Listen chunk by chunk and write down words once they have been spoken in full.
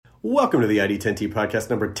Welcome to the ID10T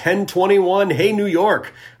podcast number 1021. Hey, New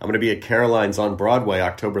York. I'm going to be at Caroline's on Broadway,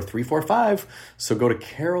 October 3, 4, 5. So go to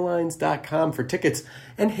carolines.com for tickets.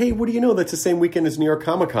 And hey, what do you know? That's the same weekend as New York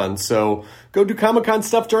Comic Con. So go do Comic Con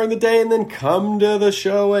stuff during the day and then come to the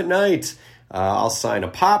show at night. I'll sign a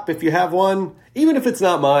pop if you have one, even if it's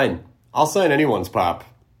not mine. I'll sign anyone's pop.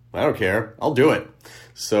 I don't care. I'll do it.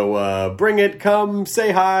 So bring it, come,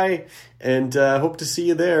 say hi, and hope to see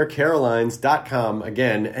you there, carolines.com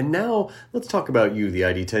again. And now let's talk about you, the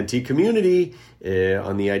ID10T community,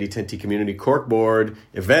 on the ID10T community corkboard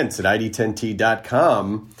events at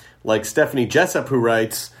ID10T.com. Like Stephanie Jessup, who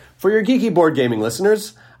writes, for your geeky board gaming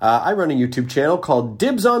listeners, I run a YouTube channel called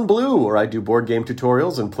Dibs on Blue, where I do board game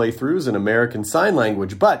tutorials and playthroughs in American Sign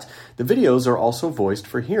Language, but the videos are also voiced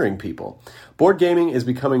for hearing people. Board gaming is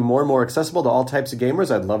becoming more and more accessible to all types of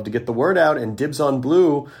gamers. I'd love to get the word out, and Dibs on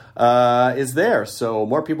Blue is there, so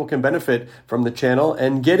more people can benefit from the channel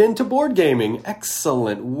and get into board gaming.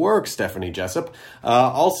 Excellent work, Stephanie Jessup.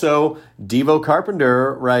 Also, Devo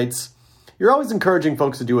Carpenter writes, you're always encouraging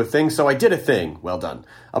folks to do a thing, so I did a thing. Well done.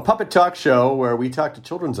 A puppet talk show where we talk to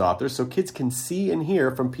children's authors so kids can see and hear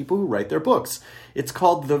from people who write their books. It's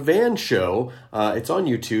called The Van Show. It's on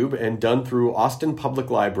YouTube and done through Austin Public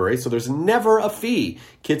Library, so there's never a fee.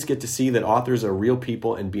 Kids get to see that authors are real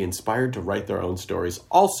people and be inspired to write their own stories.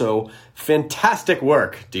 Also, fantastic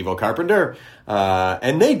work, Devo Carpenter.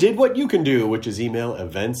 And they did what you can do, which is email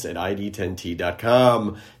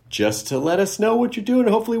events@id10t.com. just to let us know what you're doing.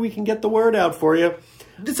 Hopefully we can get the word out for you.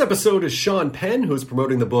 This episode is Sean Penn, who's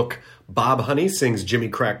promoting the book Bob Honey Sings Jimmy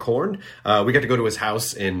Crack Corn. We got to go to his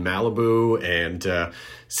house in Malibu and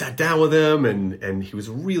sat down with him, and he was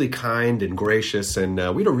really kind and gracious, and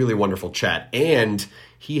we had a really wonderful chat. And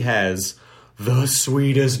he has the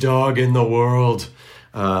sweetest dog in the world.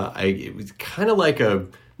 It was kind of like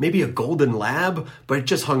maybe a golden lab, but it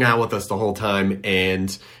just hung out with us the whole time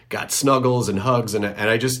and got snuggles and hugs. And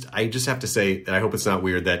I just have to say that I hope it's not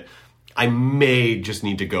weird that I may just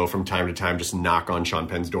need to go from time to time, just knock on Sean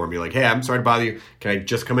Penn's door and be like, hey, I'm sorry to bother you. Can I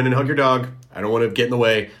just come in and hug your dog? I don't want to get in the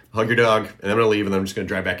way. Hug your dog. And I'm going to leave, and then I'm just going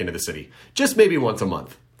to drive back into the city. Just maybe once a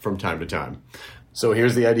month from time to time. So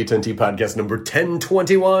here's the ID10T podcast number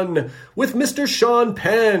 1021 with Mr. Sean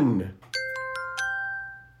Penn.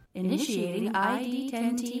 Initiating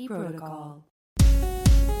ID10T protocol.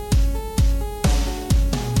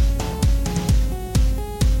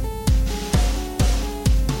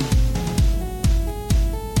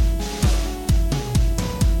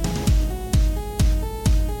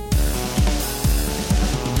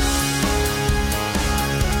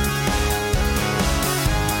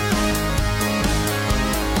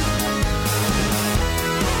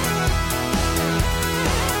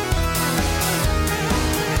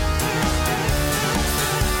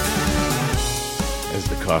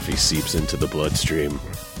 Coffee seeps into the bloodstream,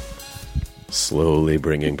 slowly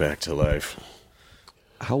bringing back to life.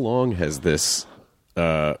 How long has this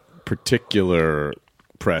particular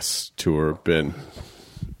press tour been?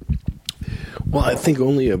 Well, I think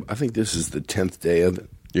this is the 10th day of it.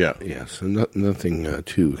 Yeah. Yeah, so nothing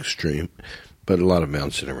too extreme, but a lot of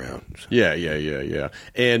bouncing around. So. Yeah.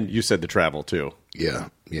 And you said the travel, too. Yeah,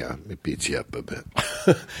 it beats you up a bit.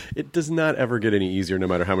 It does not ever get any easier, no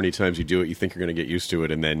matter how many times you do it. You think you're going to get used to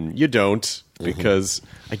it, and then you don't, because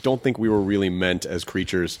I don't think we were really meant as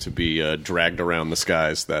creatures to be dragged around the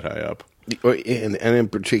skies that high up. And in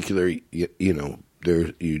particular,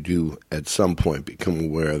 you do at some point become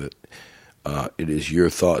aware that it is your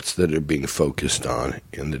thoughts that are being focused on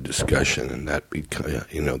in the discussion, and that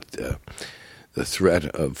the threat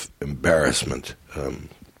of embarrassment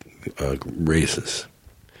raises.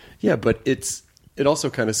 Yeah, but it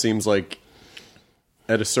also kind of seems like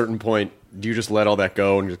at a certain point, do you just let all that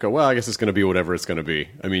go and just go, well, I guess it's going to be whatever it's going to be?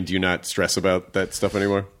 I mean, do you not stress about that stuff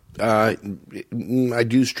anymore? I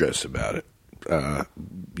do stress about it.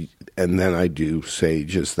 And then I do say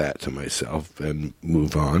just that to myself and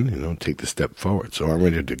move on, take the step forward. So I'm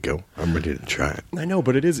ready to go. I'm ready to try it. I know,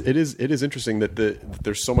 but it is interesting that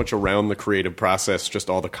there's so much around the creative process, just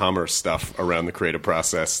all the commerce stuff around the creative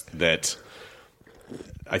process that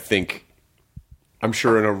I think, I'm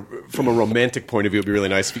sure from a romantic point of view, it would be really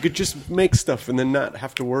nice if you could just make stuff and then not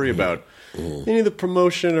have to worry about any of the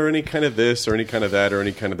promotion or any kind of this or any kind of that or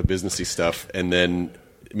any kind of the businessy stuff. And then,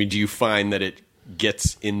 I mean, do you find that it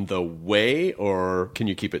gets in the way, or can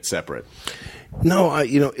you keep it separate? No,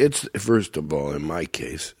 it's, first of all, in my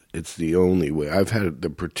case, it's the only way. I've had the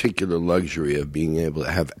particular luxury of being able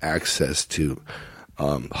to have access to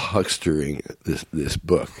huckstering this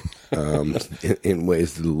book in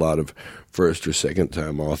ways that a lot of first or second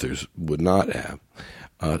time authors would not have.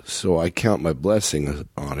 So I count my blessings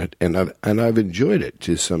on it, and I've enjoyed it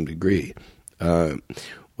to some degree.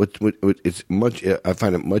 It's much. I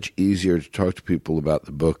find it much easier to talk to people about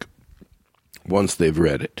the book once they've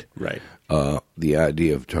read it. Right. The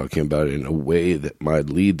idea of talking about it in a way that might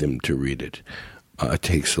lead them to read it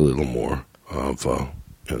takes a little more of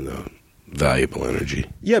valuable energy.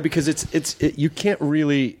 Yeah, because you can't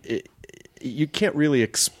really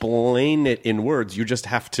explain it in words. You just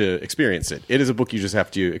have to experience it. It is a book you just have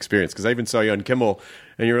to experience. Because I even saw you on Kimmel,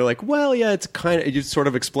 and you were like, "Well, yeah, it's you sort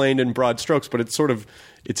of explained in broad strokes, but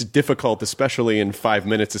it's difficult, especially in 5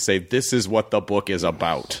 minutes, to say this is what the book is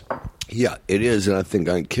about." Yeah, it is, and I think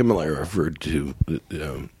on Kimmel I referred to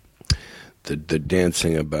the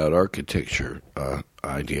dancing about architecture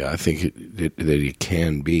idea. I think that it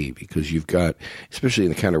can be, because you've got, especially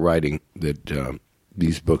in the kind of writing that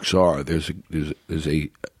these books are, there's a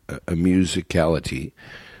musicality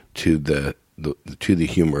to the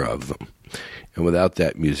humor of them, and without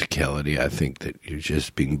that musicality, I think that you're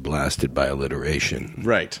just being blasted by alliteration,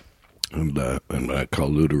 right? And what I call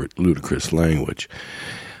ludicrous language.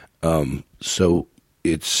 So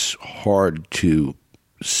it's hard to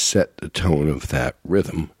set the tone of that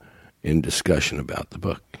rhythm in discussion about the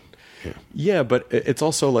book. Yeah, but it's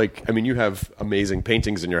also like, I mean, you have amazing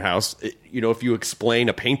paintings in your house. If you explain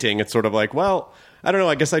a painting, it's sort of like, well, I don't know,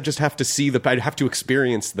 I guess I just have to I have to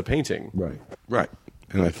experience the painting. Right.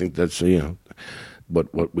 And I think that's,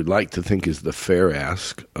 what we'd like to think is the fair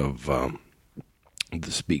ask of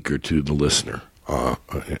the speaker to the listener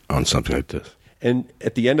on something like this. And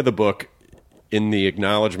at the end of the book, in the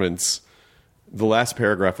acknowledgments, the last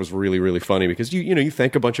paragraph was really, really funny, because you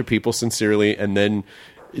thank a bunch of people sincerely, and then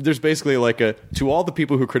there's basically like to all the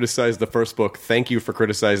people who criticized the first book, thank you for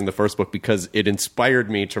criticizing the first book because it inspired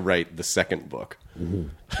me to write the second book. Mm-hmm.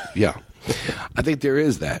 Yeah, I think there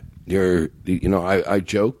is that. I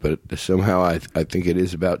joke, but somehow I think it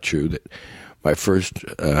is about true that my first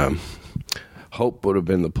hope would have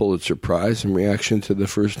been the Pulitzer Prize in reaction to the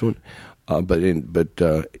first one. But in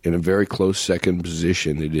a very close second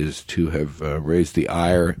position, it is to have raised the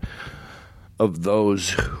ire of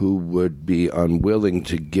those who would be unwilling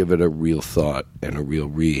to give it a real thought and a real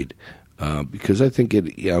read. Because I think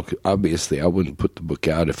obviously I wouldn't put the book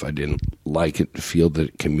out if I didn't like it, feel that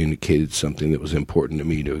it communicated something that was important to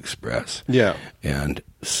me to express. Yeah. And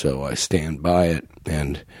so I stand by it,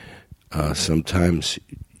 and sometimes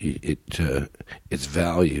its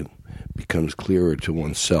value becomes clearer to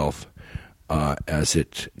oneself as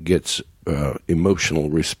it gets emotional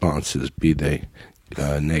responses, be they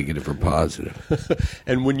negative or positive.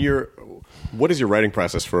 And what is your writing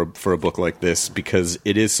process for a book like this? Because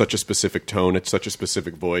it is such a specific tone, it's such a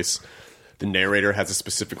specific voice. The narrator has a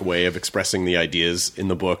specific way of expressing the ideas in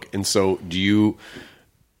the book, and so are you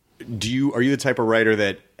the type of writer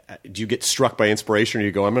that do you get struck by inspiration, or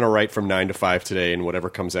you go, I'm going to write from 9 to 5 today, and whatever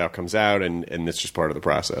comes out, and it's just part of the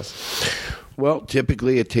process? Well,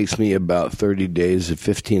 typically it takes me about 30 days of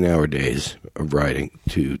 15-hour days of writing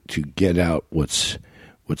to get out what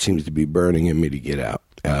seems to be burning in me to get out.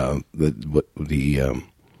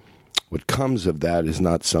 What comes of that is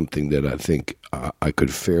not something that I think I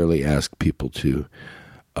could fairly ask people to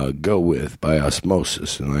go with by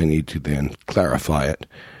osmosis, and I need to then clarify it.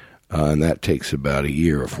 And that takes about a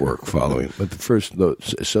year of work following. But the first,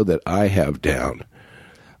 so that I have down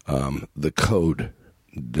the code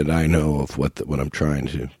that I know of what I'm trying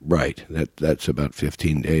to write. That's about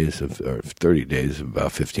 15 days or 30 days of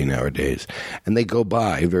about 15-hour days, and they go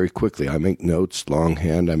by very quickly. I make notes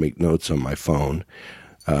longhand. I make notes on my phone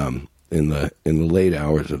in the late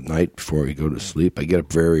hours of night before I go to sleep. I get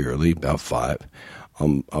up very early, about 5.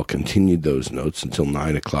 I'll continue those notes until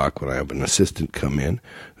 9 o'clock when I have an assistant come in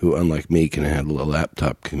who, unlike me, can handle a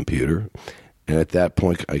laptop computer. And at that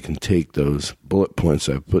point, I can take those bullet points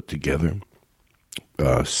I've put together,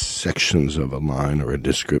 sections of a line or a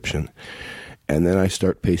description, and then I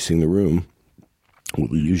start pacing the room,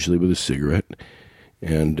 usually with a cigarette,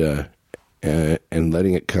 and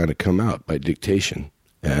letting it kind of come out by dictation.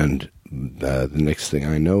 And the next thing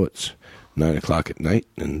I know, it's 9 o'clock at night,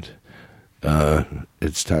 and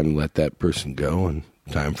it's time to let that person go, and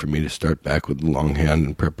time for me to start back with the longhand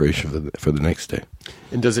in preparation for the next day.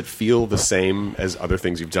 And does it feel the same as other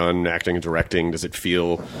things you've done, acting and directing? Does it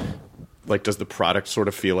feel like, does the product sort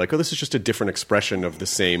of feel like, oh, this is just a different expression of the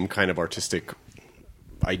same kind of artistic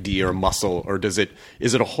idea or muscle, or is it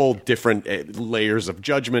a whole different layers of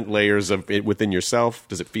judgment, layers of it within yourself?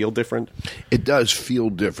 Does it feel different? It does feel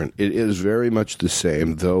different. It is very much the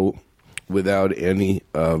same, though without any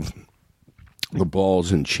of the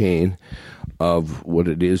balls and chain of what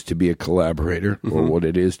it is to be a collaborator or what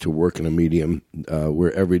it is to work in a medium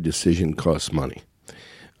where every decision costs money.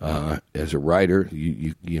 As a writer,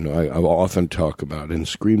 you know, I often talk about in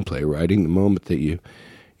screenplay writing, the moment that you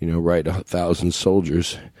write 1,000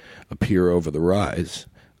 soldiers appear over the rise,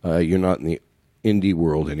 you're not in the indie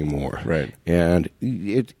world anymore. Right. And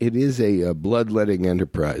it is a bloodletting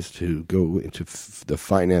enterprise to go into the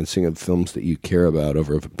financing of films that you care about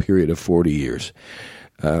over a period of 40 years.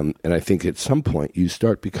 And I think at some point you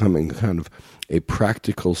start becoming kind of a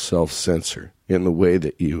practical self-censor in the way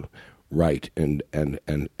that you write and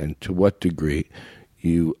to what degree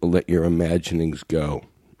you let your imaginings go.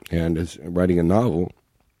 And as writing a novel,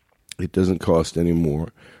 it doesn't cost any more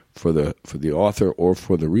for the author or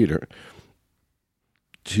for the reader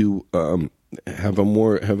to have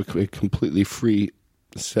a completely free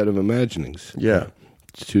set of imaginings. Yeah.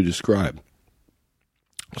 To describe.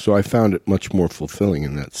 So I found it much more fulfilling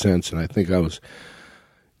in that sense, and I think I was,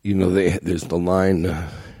 there's the line,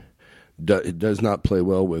 it does not play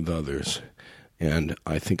well with others, and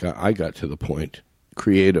I think I got to the point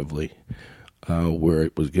creatively where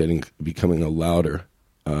it was becoming a louder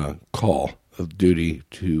call of duty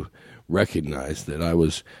to recognize that I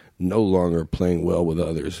was no longer playing well with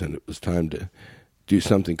others, and it was time to do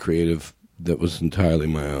something creative that was entirely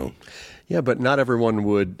my own. Yeah, but not everyone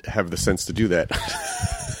would have the sense to do that.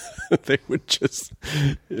 They would just,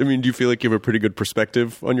 do you feel like you have a pretty good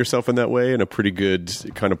perspective on yourself in that way and a pretty good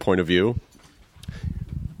kind of point of view?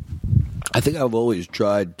 I think I've always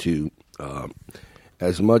tried to,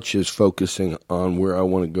 as much as focusing on where I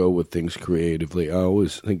want to go with things creatively, I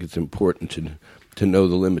always think it's important to know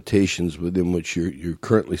the limitations within which you're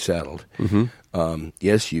currently saddled. Mm-hmm.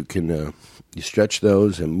 Yes, you can you stretch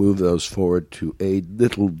those and move those forward to a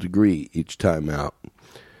little degree each time out.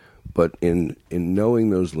 But in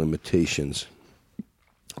knowing those limitations,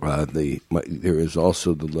 there is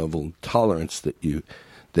also the level of tolerance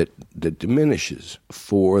that diminishes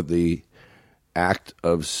for the act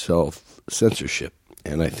of self-censorship.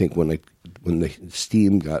 And I think when the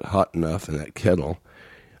steam got hot enough in that kettle,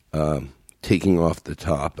 taking off the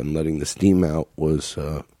top and letting the steam out was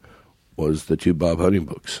the two Bob Hunting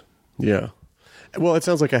books. Yeah. Well, it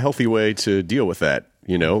sounds like a healthy way to deal with that,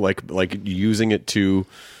 like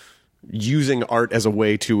using art as a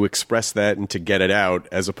way to express that and to get it out,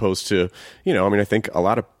 as opposed to, I think a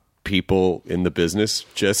lot of people in the business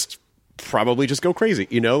probably just go crazy,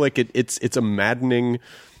 it's a maddening,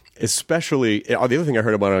 especially the other thing I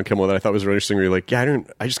heard about on Kimmel that I thought was really interesting, where you're like,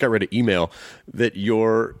 I just got read an email that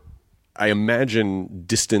I imagine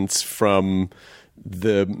distance from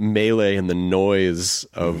the melee and the noise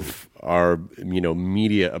of our,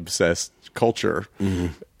 media obsessed culture. Mm-hmm.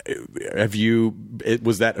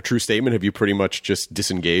 Was that a true statement? Have you pretty much just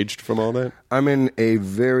disengaged from all that? I'm in a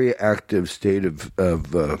very active state of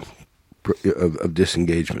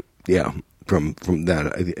disengagement. Yeah, from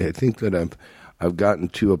that. I think that I've gotten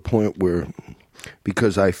to a point where,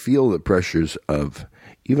 because I feel the pressures of,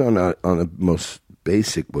 even on the most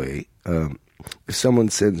basic way, if someone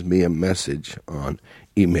sends me a message on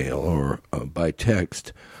email or by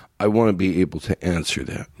text, I want to be able to answer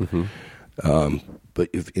that. Mm-hmm. But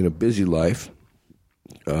if in a busy life,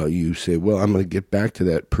 you say, well, I'm going to get back to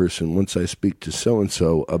that person once I speak to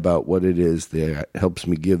so-and-so about what it is that helps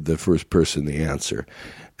me give the first person the answer.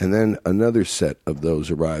 And then another set of those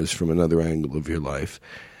arrives from another angle of your life,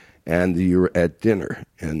 and you're at dinner.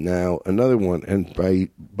 And now another one, and by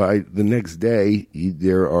the next day,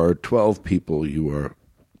 there are 12 people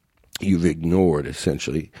you've ignored,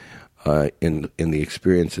 essentially, in the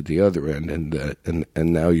experience at the other end, and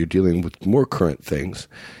now you're dealing with more current things,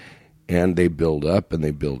 and they build up,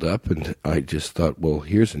 and I just thought, well,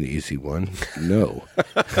 here's an easy one. No.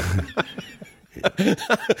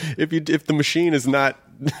 If the machine is not,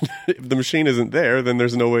 if the machine isn't there, then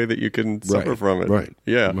there's no way that you can suffer from it. Right.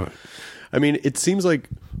 Yeah. Right. It seems like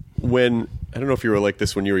I don't know if you were like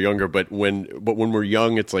this when you were younger, but when we're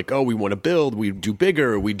young, it's like, oh, we want to build, we do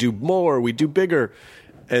bigger, we do more, we do bigger.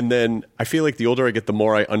 And then I feel like the older I get, the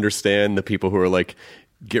more I understand the people who are like,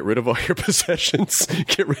 get rid of all your possessions,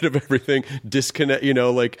 get rid of everything, disconnect,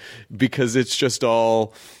 because it's just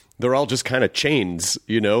they're all just kind of chains,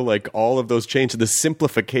 like all of those chains, the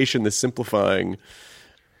simplification, the simplifying.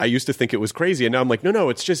 I used to think it was crazy, and now I'm like, no,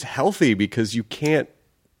 it's just healthy, because you can't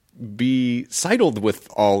be sidled with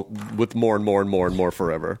more and more and more and more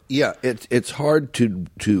forever. Yeah, it's hard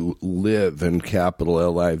to live in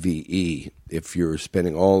capital LIVE if you're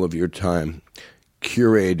spending all of your time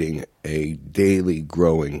curating a daily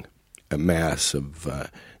growing mass of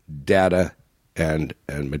data and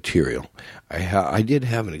material. I did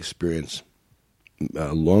have an experience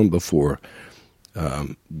long before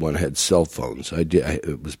one had cell phones.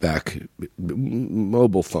 It was back.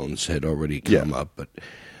 Mobile phones had already come up, but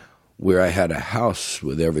where I had a house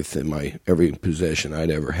with everything, every possession I'd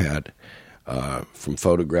ever had, from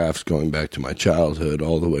photographs going back to my childhood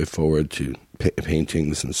all the way forward to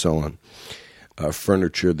paintings and so on,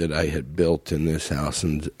 furniture that I had built in this house,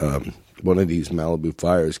 and one of these Malibu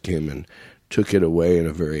fires came and took it away in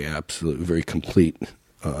a very complete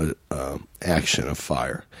action of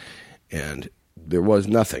fire, and there was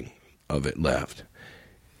nothing of it left,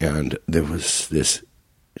 and there was this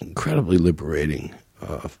incredibly liberating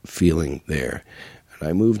feeling there. And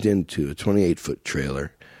I moved into a 28-foot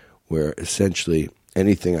trailer where essentially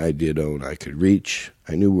anything I did own I could reach.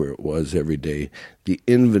 I knew where it was every day. The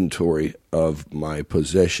inventory of my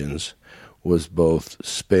possessions was both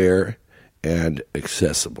spare and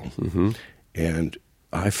accessible. Mm-hmm. And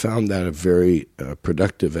I found that a very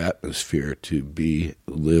productive atmosphere to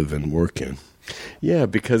live and work in. Yeah,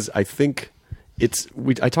 because I think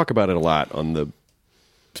I talk about it a lot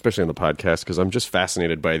especially on the podcast, because I'm just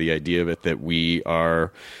fascinated by the idea of it, that we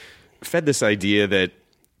are fed this idea that,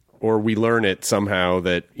 or we learn it somehow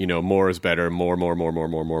that, more is better, more. But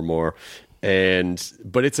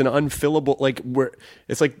it's an unfillable,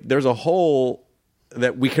 it's like there's a hole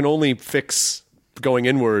that we can only fix going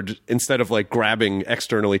inward instead of grabbing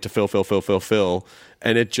externally to fill.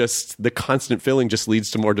 And the constant filling just leads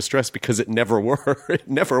to more distress because it never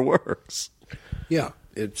works. Yeah.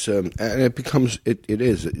 It's and it becomes it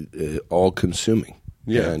is all consuming,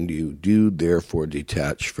 and you do therefore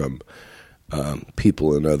detach from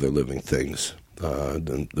people and other living things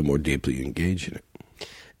the more deeply you engage in it.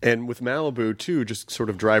 And with Malibu too, just sort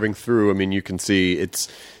of driving through, I mean, you can see it's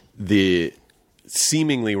the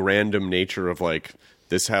seemingly random nature of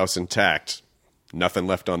this house intact, nothing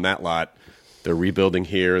left on that lot. They're rebuilding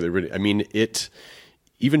here.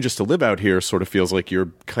 Even just to live out here sort of feels like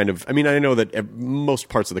you're kind of... I mean, I know that most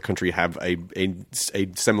parts of the country have a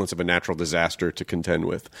semblance of a natural disaster to contend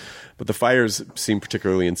with. But the fires seem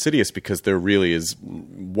particularly insidious because there really is...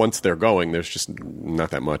 Once they're going, there's just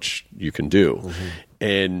not that much you can do. Mm-hmm.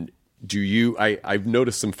 And I've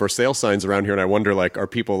noticed some for sale signs around here, and I wonder, are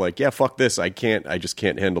people yeah, fuck this, I just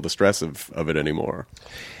can't handle the stress of it anymore.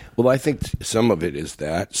 Well, I think some of it is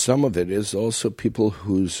that. Some of it is also people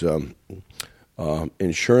whose...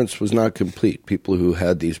 insurance was not complete. People who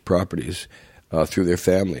had these properties through their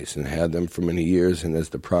families and had them for many years, and as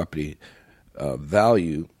the property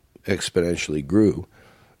value exponentially grew,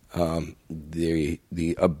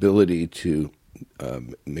 the ability to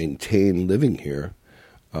maintain living here,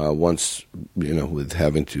 once with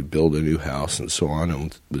having to build a new house and so on,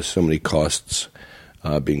 and with so many costs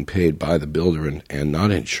being paid by the builder and not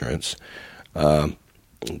insurance,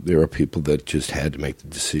 there are people that just had to make the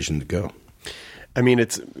decision to go. I mean,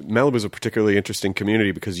 Malibu's a particularly interesting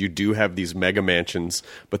community because you do have these mega mansions,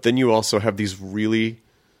 but then you also have these really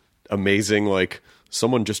amazing,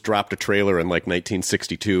 someone just dropped a trailer in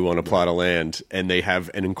 1962 on a plot of land, and they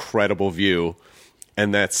have an incredible view,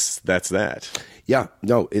 and that's that. Yeah,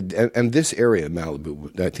 no, and this area,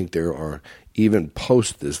 Malibu, I think there are, even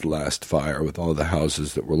post this last fire with all the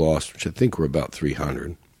houses that were lost, which I think were about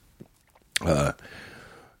 300,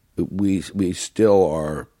 we still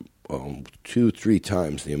are 2-3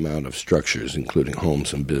 times the amount of structures, including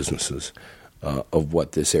homes and businesses, of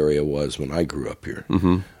what this area was when I grew up here.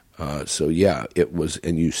 Mm-hmm. So yeah, it was,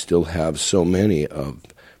 and you still have so many of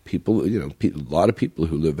people. A lot of people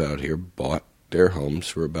who live out here bought their homes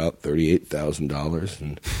for about $38,000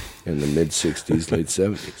 in the mid '60s, late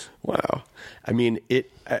 '70s. Wow, I mean,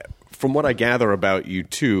 from what I gather about you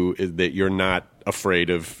too, is that you're not afraid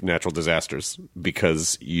of natural disasters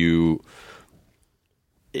because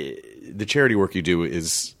the charity work you do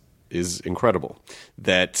is incredible.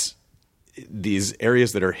 That these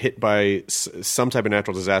areas that are hit by some type of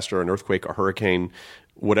natural disaster, an earthquake, a hurricane,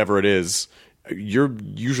 whatever it is, you're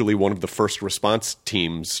usually one of the first response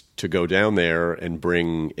teams to go down there and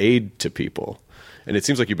bring aid to people. And it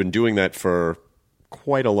seems like you've been doing that for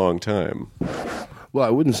quite a long time. Well, I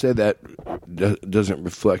wouldn't say that doesn't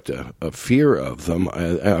reflect a fear of them. I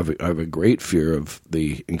have a great fear of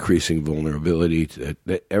the increasing vulnerability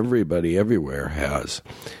that everybody everywhere has.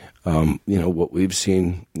 What we've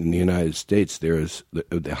seen in the United States, there is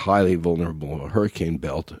the highly vulnerable hurricane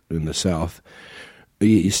belt in the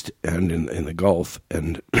southeast and in the Gulf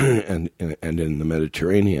and in the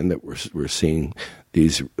Mediterranean, that we're seeing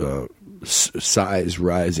these size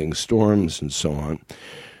rising storms and so on.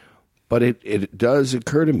 But it does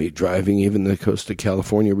occur to me, driving even the coast of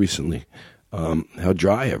California recently, how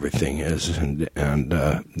dry everything is, and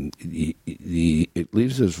it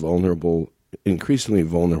leaves us vulnerable increasingly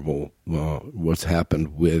vulnerable. What's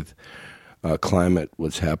happened with climate,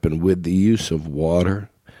 what's happened with the use of water.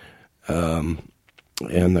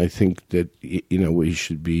 And I think that, we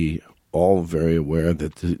should be all very aware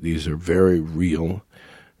that these are very real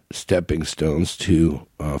stepping stones to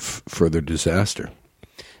further disaster.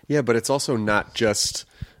 Yeah, but it's also not just...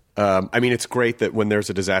 it's great that when there's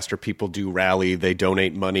a disaster, people do rally, they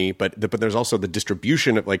donate money, but there's also the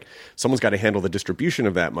distribution of, someone's got to handle the distribution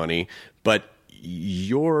of that money. But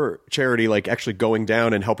your charity, actually going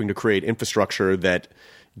down and helping to create infrastructure that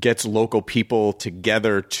gets local people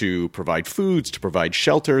together to provide foods, to provide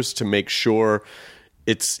shelters, to make sure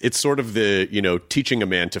it's sort of the, teaching a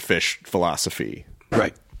man to fish philosophy.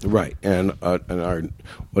 Right. And our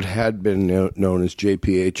what had been known as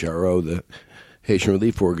JPHRO, the Haitian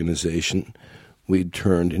Relief Organization, we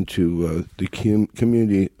turned into the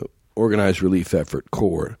Community Organized Relief Effort,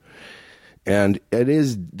 CORE. And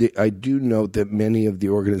I do note that many of the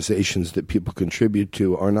organizations that people contribute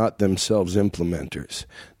to are not themselves implementers,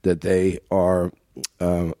 that they are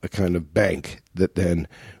a kind of bank that then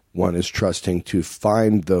one is trusting to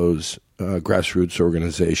find those grassroots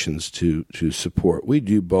organizations to support. We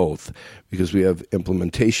do both because we have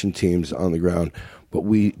implementation teams on the ground. But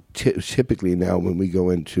we typically now, when we go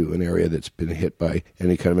into an area that's been hit by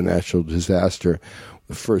any kind of a natural disaster,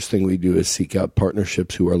 the first thing we do is seek out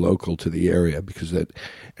partnerships who are local to the area, and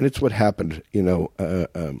it's what happened,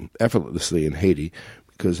 effortlessly in Haiti,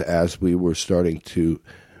 because as we were starting to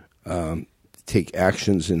take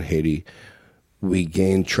actions in Haiti, we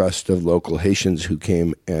gained trust of local Haitians who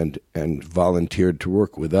came and volunteered to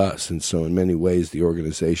work with us, and so in many ways the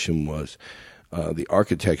organization was. The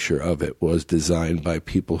architecture of it was designed by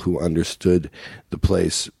people who understood the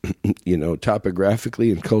place, topographically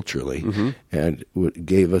and culturally, and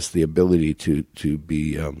gave us the ability to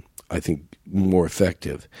be, I think, more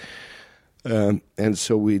effective. And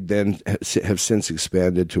so we then have since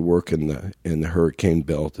expanded to work in the hurricane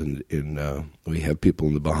belt, and we have people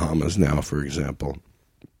in the Bahamas now, for example,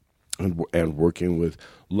 and working with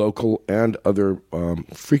local and other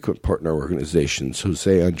frequent partner organizations.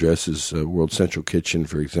 Jose Andres' World Central Kitchen,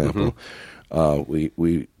 for example.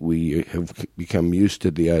 We have become used to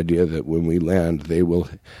the idea that when we land, they will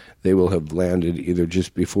have landed either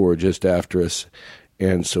just before or just after us,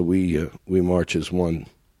 and so we march as one.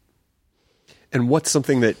 And what's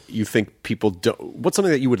something that you think people don't? What's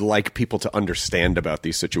something that you would like people to understand about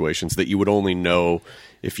these situations that you would only know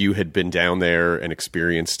if you had been down there and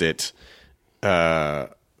experienced it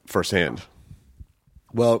firsthand?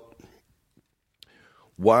 Well,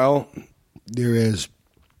 while there is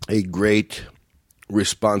a great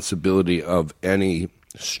responsibility of any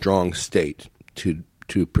strong state to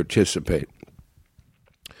participate,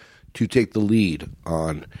 to take the lead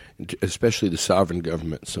on, especially the sovereign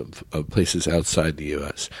governments of places outside the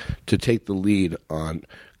U.S., to take the lead on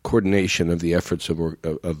coordination of the efforts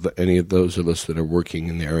of any of those of us that are working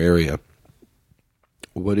in their area.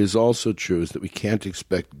 What is also true is that we can't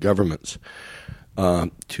expect governments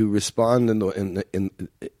to respond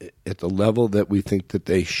at the level that we think that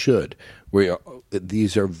they should.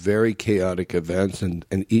 These are very chaotic events,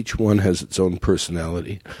 and each one has its own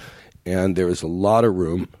personality. And there is a lot of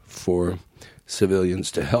room for civilians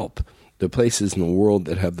to help. The places in the world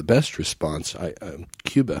that have the best response,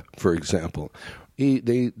 Cuba, for example,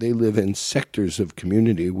 they live in sectors of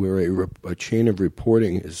community where a chain of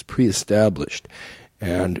reporting is pre-established,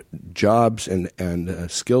 and jobs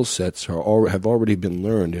and skill sets have already been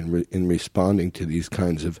learned in responding to these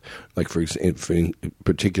kinds of, like for example,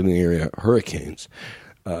 particularly in the area of hurricanes.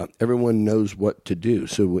 Everyone knows what to do.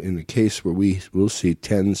 So in the case where we will see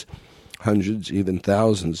tens, hundreds, even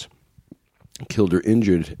thousands killed or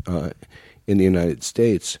injured in the United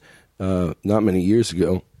States, not many years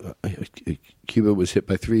ago, Cuba was hit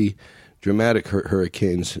by 3 dramatic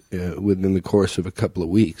hurricanes within the course of a couple of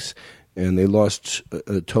weeks, and they lost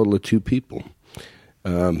a total of 2 people.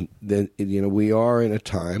 Then we are in a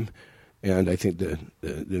time, and I think the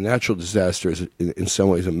natural disaster is in some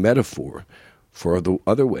ways a metaphor for the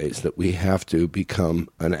other ways that we have to become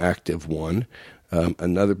an active one.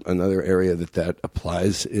 Another area that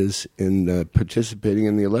applies is in participating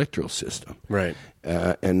in the electoral system, right?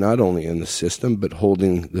 And not only in the system, but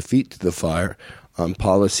holding the feet to the fire on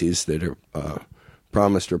policies that are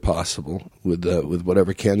promised or possible with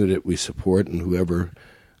whatever candidate we support and whoever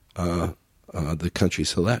the country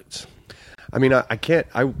selects. I mean, I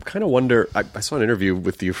kind of wonder. I saw an interview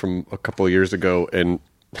with you from a couple of years ago, and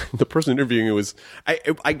the person interviewing you was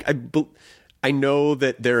I know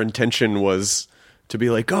that their intention was to be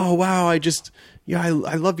like, oh wow, I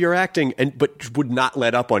love your acting, but would not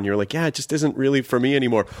let up on you. You're like, yeah, it just isn't really for me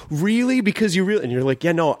anymore. Really? Because you really, and you're like,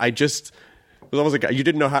 yeah, no, it was almost like you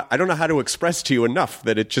didn't know how. I don't know how to express to you enough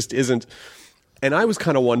that it just isn't. And I was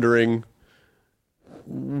kind of wondering,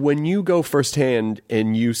 when you go firsthand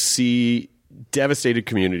and you see devastated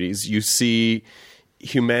communities, you see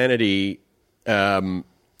humanity,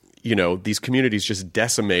 these communities just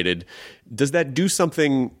decimated. Does that do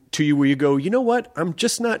something to you where you go, you know what? I'm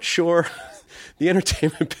just not sure the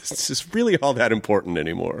entertainment business is really all that important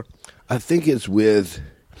anymore. I think it's with,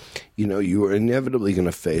 you are inevitably going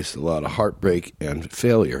to face a lot of heartbreak and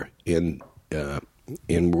failure in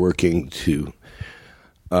working to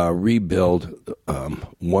rebuild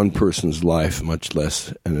one person's life, much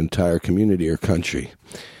less an entire community or country.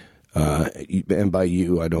 And by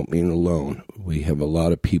you, I don't mean alone. We have a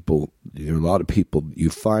lot of people. You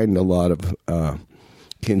find a lot of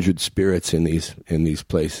kindred spirits in these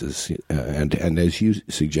places, and as you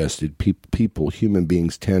suggested, human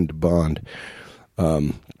beings tend to bond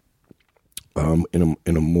in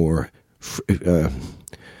a more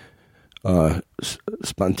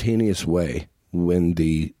spontaneous way when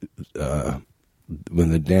the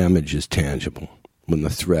damage is tangible, when the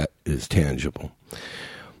threat is tangible.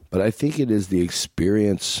 But I think it is the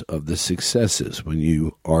experience of the successes when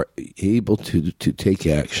you are able to take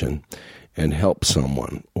action and help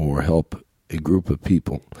someone or help a group of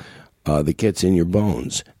people that gets in your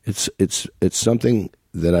bones. It's something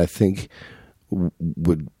that I think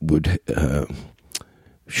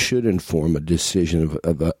should inform a decision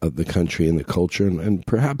of the country and the culture, and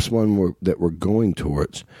perhaps one that we're going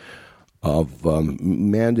towards, of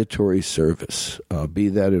mandatory service, be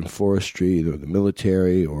that in forestry or the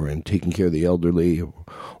military or in taking care of the elderly or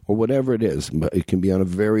whatever it is. But it can be on a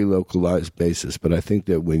very localized basis. But I think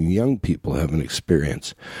that when young people have an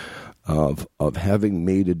experience of having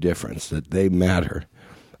made a difference, that they matter,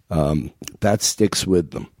 that sticks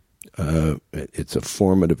with them. It's a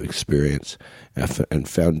formative experience. And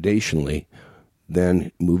foundationally,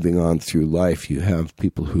 then moving on through life, you have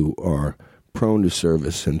people who are prone to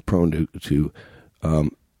service and prone to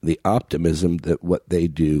the optimism that what they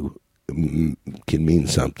do can mean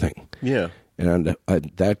something. Yeah. And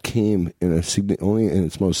that came only in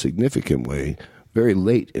its most significant way very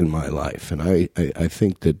late in my life. And I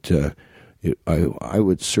think that I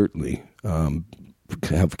would certainly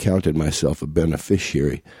have counted myself a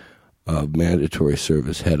beneficiary of mandatory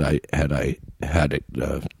service had I had it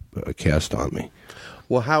cast on me.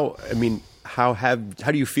 Well, how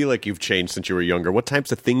do you feel like you've changed since you were younger? What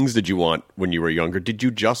types of things did you want when you were younger? Did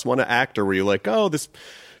you just want to act, or were you like, oh, this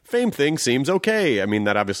fame thing seems okay? I mean,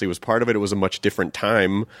 that obviously was part of it. It was a much different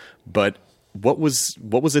time. But what was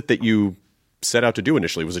it that you set out to do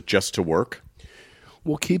initially? Was it just to work?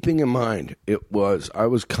 Well, keeping in mind, I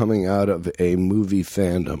was coming out of a movie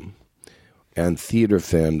fandom and theater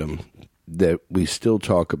fandom that we still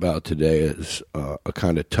talk about today as a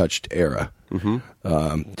kind of touched era.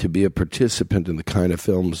 Mm-hmm. To be a participant in the kind of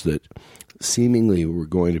films that seemingly were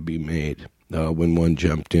going to be made when one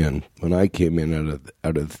jumped in, when I came in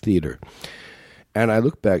out of the theater. And I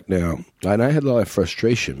look back now, and I had a lot of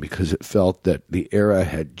frustration because it felt that the era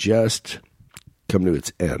had just come to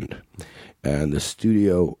its end. And the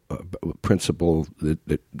studio principle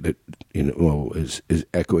that is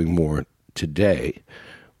echoing more today,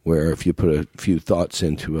 where if you put a few thoughts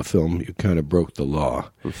into a film, you kind of broke the law,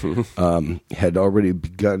 had already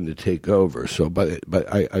begun to take over. So, but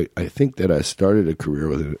I think that I started a career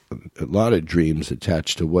with a lot of dreams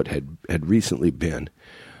attached to what had recently been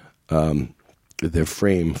the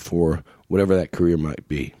frame for whatever that career might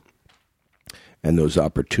be, and those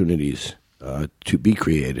opportunities to be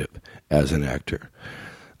creative as an actor.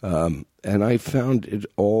 And I found it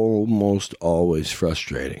almost always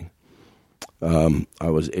frustrating. I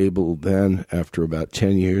was able then, after about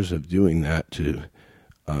 10 years of doing that, to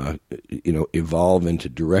evolve into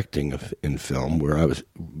directing in film,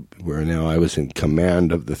 where now I was in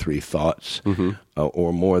command of the three thoughts, mm-hmm.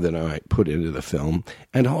 Or more than I put into the film,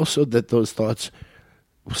 and also that those thoughts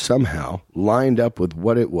somehow lined up with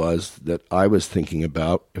what it was that I was thinking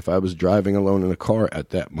about if I was driving alone in a car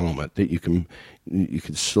at that moment. That you can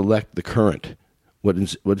select the current,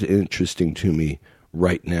 what's interesting to me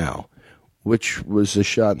right now, which was a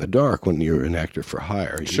shot in the dark when you're an actor for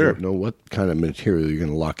hire. You Sure. don't know what kind of material you're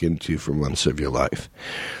going to lock into for months of your life.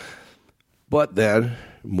 But then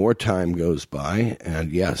more time goes by,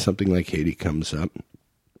 and something like Haiti comes up,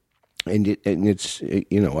 and it's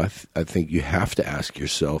I think you have to ask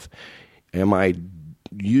yourself, am I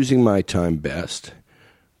using my time best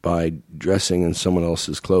by dressing in someone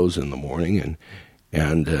else's clothes in the morning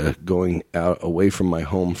and going out away from my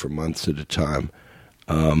home for months at a time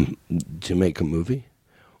to make a movie?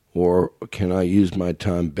 Or can I use my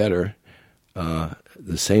time better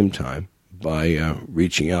the same time by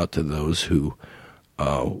reaching out to those who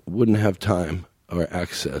wouldn't have time or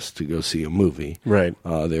access to go see a movie? Right.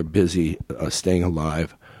 They're busy staying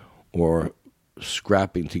alive or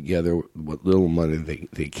scrapping together what little money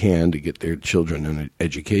they can to get their children an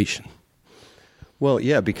education. Well,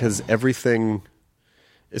 yeah, because everything,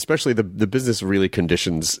 especially the business, really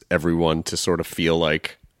conditions everyone to sort of feel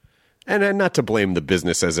like, and not to blame the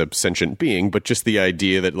business as a sentient being, but just the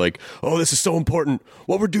idea that like, oh, this is so important.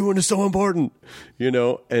 What we're doing is so important,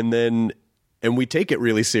 and we take it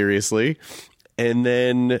really seriously. And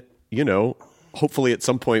then, hopefully at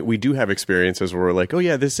some point we do have experiences where we're like, oh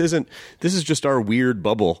yeah, this is just our weird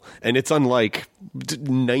bubble. And it's unlike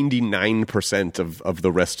 99% of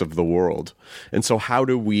the rest of the world. And so how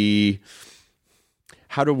do we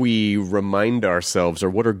remind ourselves, or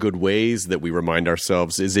what are good ways that we remind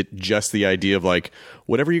ourselves? Is it just the idea of like,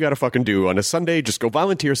 whatever you got to fucking do on a Sunday, just go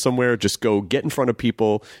volunteer somewhere, just go get in front of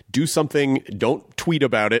people, do something, don't tweet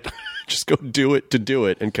about it, just go do it to do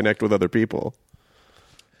it and connect with other people?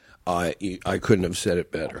 I couldn't have said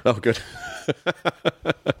it better. Oh, good.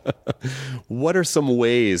 What are some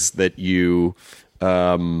ways that you,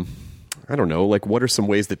 I don't know, like what are some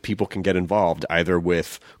ways that people can get involved, either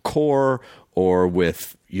with CORE or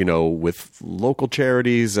with local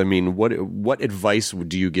charities? I mean, what advice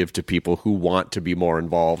do you give to people who want to be more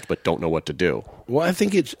involved but don't know what to do? Well, I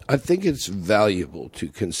think it's valuable to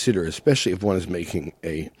consider, especially if one is making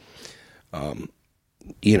a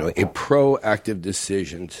proactive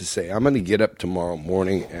decision to say, I'm going to get up tomorrow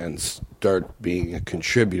morning and start being a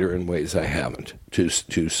contributor in ways I haven't to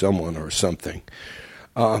someone or something.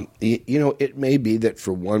 It may be that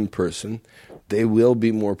for one person, they will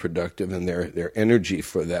be more productive and their energy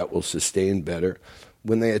for that will sustain better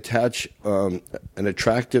when they attach an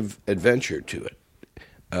attractive adventure to it.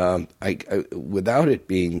 Without it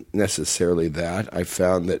being necessarily that, I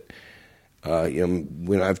found that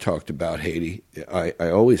when I've talked about Haiti, I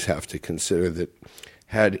always have to consider that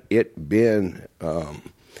had it been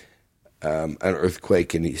an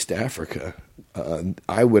earthquake in East Africa,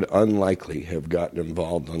 I would unlikely have gotten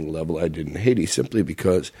involved on the level I did in Haiti, simply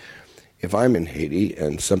because if I'm in Haiti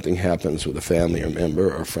and something happens with a family or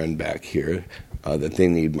member or friend back here that they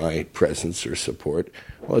need my presence or support,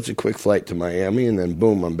 well, it's a quick flight to Miami, and then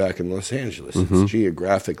boom, I'm back in Los Angeles. Mm-hmm. It's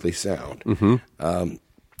geographically sound. Mm-hmm.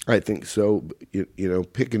 I think so.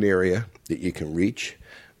 Pick an area that you can reach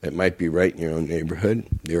that might be right in your own neighborhood.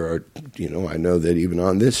 There are, I know that even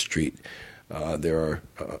on this street, there are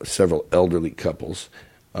several elderly couples.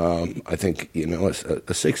 I think, a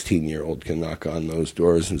 16-year-old can knock on those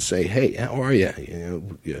doors and say, hey, how are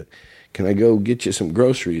you? Can I go get you some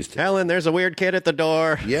groceries? Helen, there's a weird kid at the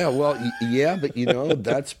door. Yeah, well, yeah, but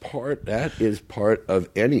that is part of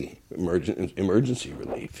any emergency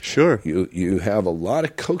relief. Sure. You have a lot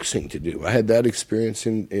of coaxing to do. I had that experience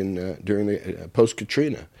during the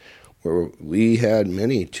post-Katrina, where we had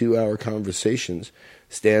many 2-hour conversations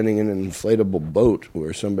standing in an inflatable boat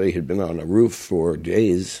where somebody had been on a roof for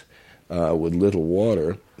days with little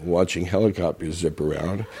water, watching helicopters zip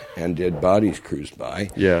around and dead bodies cruise by.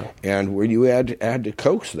 Yeah. And where you had to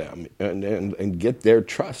coax them and get their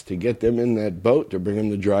trust, to get them in that boat, to bring them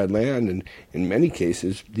to dry land. And in many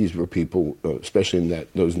cases, these were people, especially in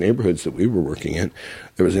those neighborhoods that we were working in,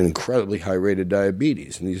 there was an incredibly high rate of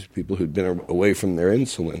diabetes. And these people who'd been away from their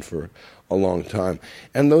insulin for a long time.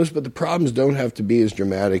 But the problems don't have to be as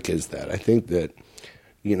dramatic as that. I think that,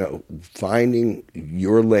 finding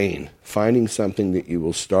your lane, finding something that you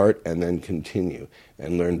will start and then continue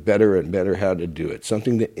and learn better and better how to do it,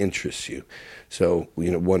 something that interests you. So,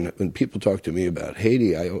 when people talk to me about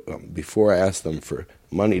Haiti, before I ask them for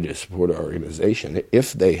money to support our organization,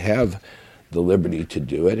 if they have the liberty to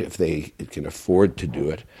do it, if they can afford to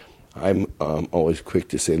do it, I'm always quick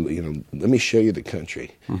to say, let me show you the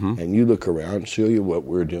country. Mm-hmm. And you look around, show you what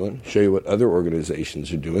we're doing, show you what other organizations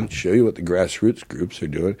are doing, show you what the grassroots groups are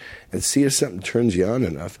doing, and see if something turns you on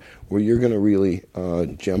enough where you're going to really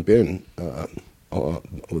jump in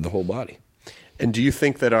with the whole body. And do you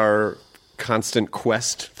think that our constant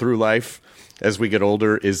quest through life as we get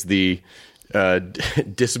older is the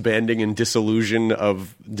disbanding and dissolution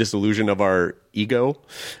of our ego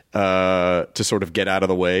to sort of get out of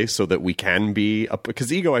the way so that we can be up?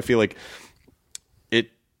 Because ego, I feel like it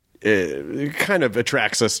kind of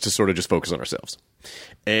attracts us to sort of just focus on ourselves.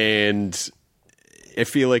 And I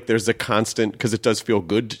feel like there's a constant, because it does feel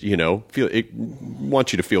good, it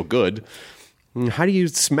wants you to feel good. How do you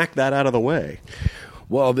smack that out of the way?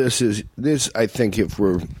 Well, this. I think, if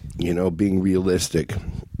we're being realistic,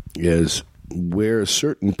 is where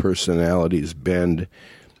certain personalities bend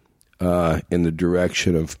in the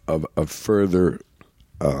direction of further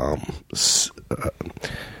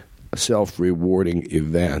self-rewarding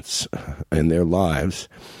events in their lives.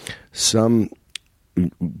 Some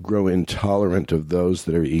grow intolerant of those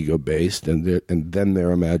that are ego-based, and then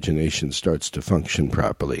their imagination starts to function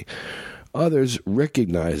properly. Others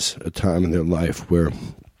recognize a time in their life where,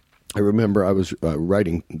 I remember I was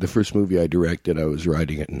writing the first movie I directed. I was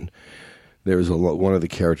writing it, and there was one of the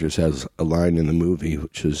characters has a line in the movie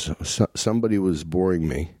which is, "Somebody was boring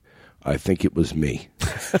me. I think it was me."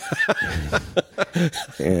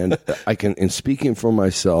 And in speaking for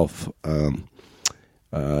myself,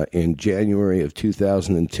 in January of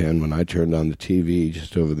 2010, when I turned on the TV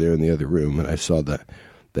just over there in the other room, and I saw the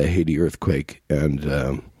Haiti earthquake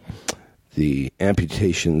and the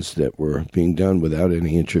amputations that were being done without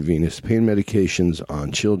any intravenous pain medications on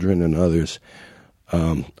children and others,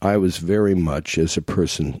 I was very much, as a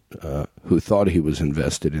person who thought he was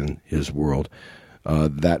invested in his world,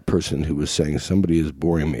 that person who was saying, "Somebody is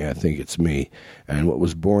boring me, I think it's me." And what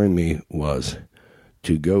was boring me was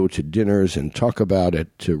to go to dinners and talk about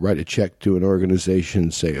it, to write a check to an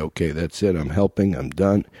organization, say, "Okay, that's it, I'm helping, I'm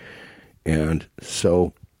done." And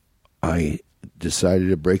so I decided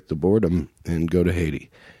to break the boredom and go to Haiti.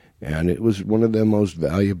 And it was one of the most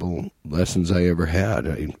valuable lessons I ever had.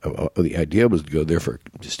 The idea was to go there for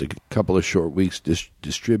just a couple of short weeks,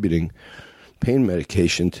 distributing pain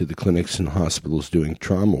medication to the clinics and hospitals doing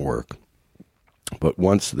trauma work. But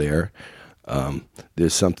once there,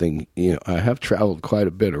 there's something, I have traveled quite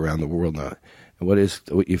a bit around the world now. And what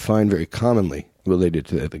you find very commonly related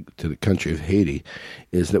to the country of Haiti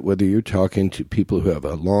is that whether you're talking to people who have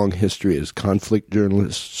a long history as conflict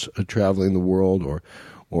journalists traveling the world,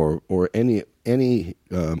 or any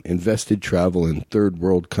invested travel in third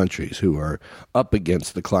world countries who are up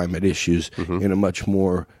against the climate issues in a much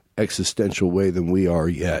more existential way than we are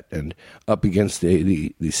yet, and up against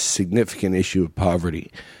the significant issue of poverty,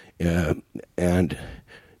 and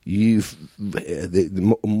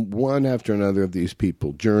one after another of these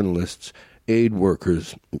people, journalists, aid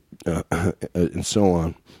workers, and so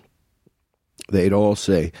on, they'd all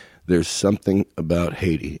say there's something about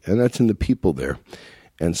Haiti, and that's in the people there.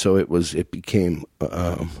 And so it became,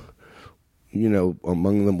 among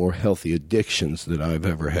the more healthy addictions that I've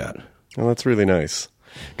ever had. Well, that's really nice.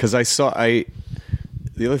 Because the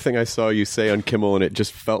other thing I saw you say on Kimmel, and it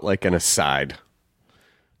just felt like an aside.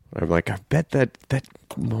 I'm like, I bet I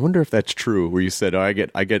wonder if that's true, where you said, I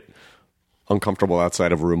get uncomfortable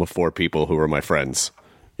outside of a room of 4 people who are my friends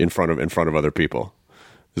in front of other people.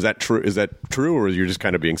 Is that true? Is that true, or you're just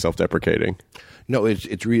kind of being self-deprecating? No,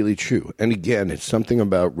 it's really true. And again, it's something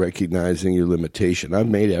about recognizing your limitation. I've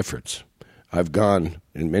made efforts. I've gone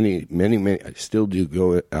in many, I still do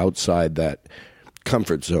go outside that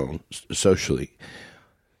comfort zone socially.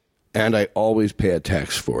 And I always pay a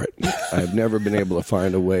tax for it. I've never been able to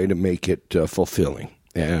find a way to make it fulfilling.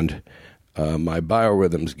 And my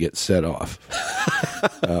biorhythms get set off.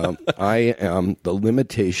 I am the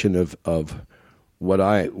limitation of when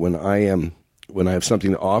I have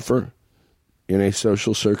something to offer in a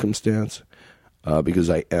social circumstance, because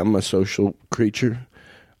I am a social creature,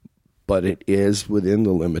 but it is within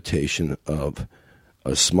the limitation of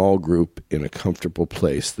a small group in a comfortable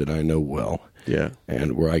place that I know well. Yeah.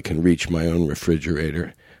 And where I can reach my own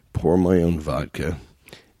refrigerator, pour my own vodka,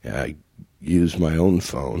 use my own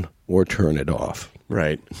phone, or turn it off.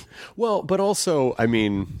 Right. Well, but also, I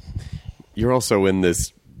mean, you're also in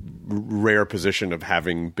this rare position of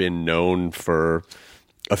having been known for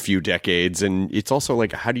a few decades, and it's also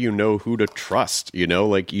like, how do you know who to trust?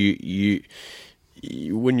 Like you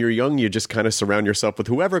when you're young, you just kind of surround yourself with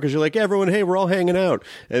whoever, because you're like, everyone, hey, we're all hanging out.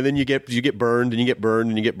 And then you get burned, and you get burned,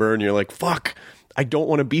 and you get burned, and you're like, fuck, I don't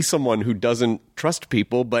want to be someone who doesn't trust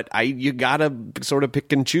people, but you gotta sort of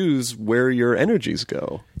pick and choose where your energies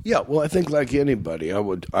go. Yeah, well, I think like anybody, I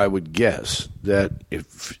would guess that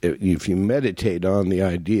if you meditate on the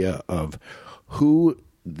idea of who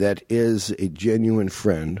that is a genuine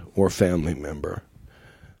friend or family member,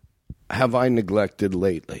 have I neglected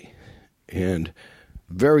lately? And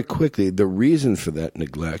very quickly, the reason for that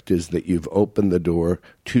neglect is that you've opened the door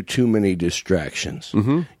to too many distractions.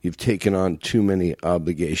 Mm-hmm. You've taken on too many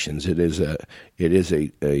obligations. It is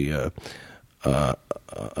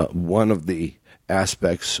one of the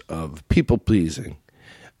aspects of people pleasing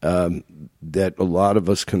that a lot of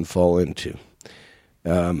us can fall into.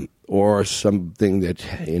 or something that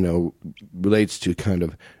relates to kind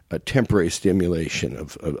of a temporary stimulation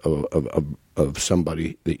of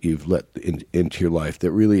somebody that you've let into your life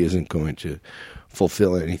that really isn't going to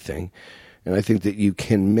fulfill anything. And I think that you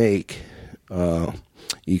can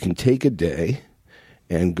take a day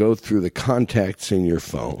and go through the contacts in your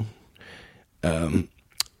phone,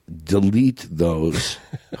 delete those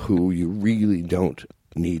who you really don't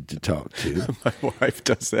need to talk to. My wife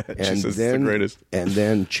does that. She says it's the greatest. And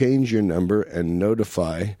then change your number and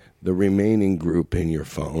notify the remaining group in your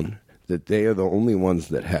phone that they are the only ones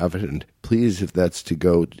that have it. And please, if it's to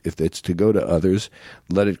go to others,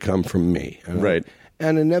 let it come from me. Right.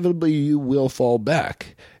 And inevitably, you will fall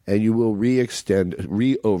back and you will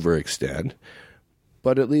overextend.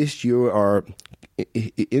 But at least you are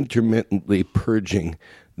intermittently purging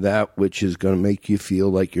that which is going to make you feel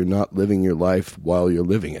like you're not living your life while you're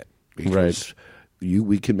living it. Because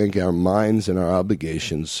we can make our minds and our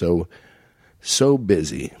obligations so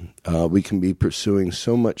busy. We can be pursuing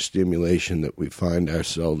so much stimulation that we find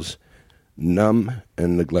ourselves numb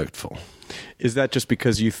and neglectful. Is that just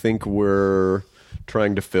because you think we're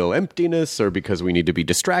trying to fill emptiness, or because we need to be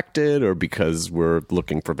distracted, or because we're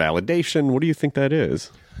looking for validation? What do you think that is?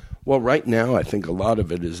 Well, right now, I think a lot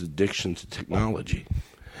of it is addiction to technology.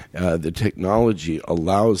 The technology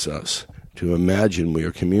allows us to imagine we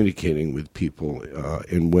are communicating with people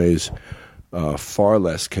in ways far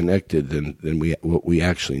less connected than what we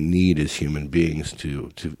actually need as human beings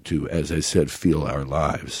to as I said, feel our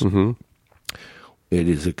lives. Mm-hmm. It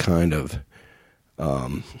is a kind of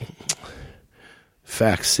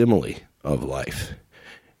facsimile of life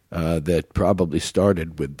that probably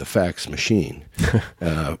started with the fax machine,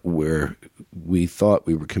 where we thought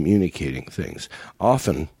we were communicating things.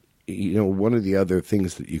 Often, one of the other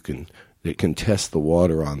things that can test the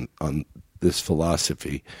water on this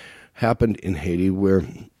philosophy happened in Haiti, where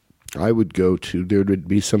I would go to. There would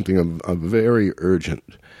be something of a very urgent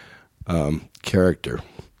character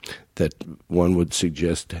that one would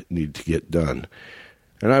suggest need to get done.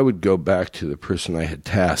 And I would go back to the person I had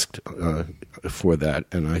tasked for that,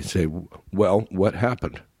 and I say, well, what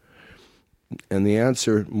happened? And the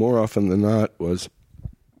answer, more often than not, was,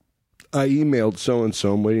 I emailed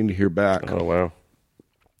so-and-so, I'm waiting to hear back. Oh, wow.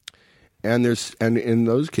 And in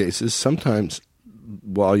those cases, sometimes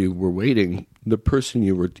while you were waiting, the person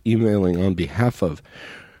you were emailing on behalf of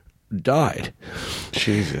died.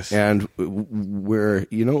 Jesus. And where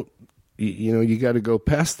you got to go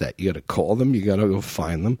past that. You got to call them. You got to go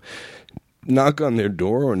find them, knock on their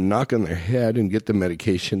door or knock on their head and get the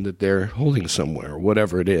medication that they're holding somewhere,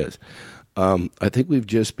 whatever it is. I think we've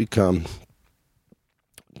just become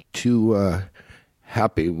too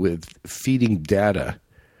happy with feeding data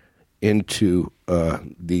into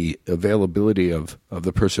the availability of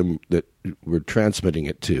the person that we're transmitting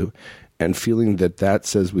it to, and feeling that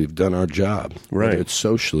says we've done our job, right? Whether it's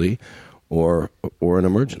socially or an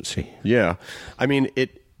emergency. Yeah. I mean,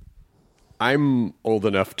 I'm old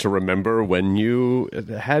enough to remember when you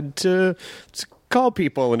had to call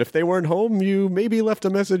people, and if they weren't home, you maybe left a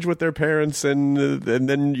message with their parents, and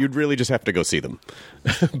then you'd really just have to go see them.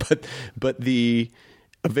 but the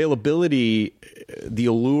availability, the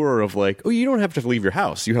allure of like, oh, you don't have to leave your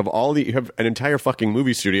house. You have an entire fucking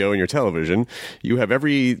movie studio in your television. You have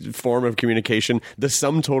every form of communication, the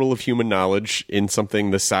sum total of human knowledge in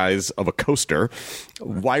something the size of a coaster.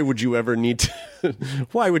 Why would you ever need to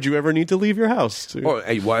leave your house? Or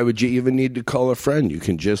hey, why would you even need to call a friend? You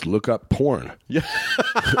can just look up porn. Yeah.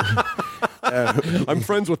 I'm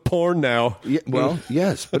friends with porn now. Yeah, well,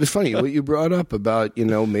 yes, but it's funny what you brought up about,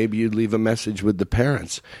 maybe you'd leave a message with the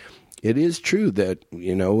parents. It is true that,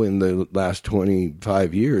 in the last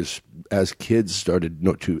 25 years, as kids started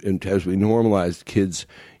as we normalized kids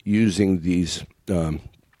using these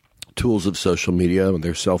tools of social media on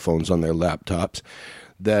their cell phones, on their laptops,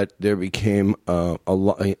 that there became a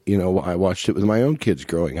lot. I watched it with my own kids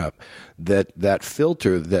growing up. That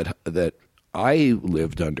filter that I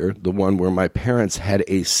lived under, the one where my parents had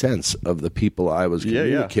a sense of the people I was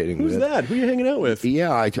communicating with. Who's that? Who are you hanging out with?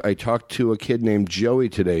 Yeah, I talked to a kid named Joey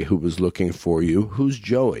today who was looking for you. Who's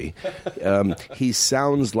Joey? He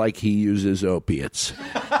sounds like he uses opiates.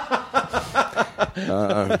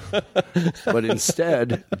 But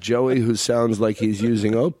instead, Joey, who sounds like he's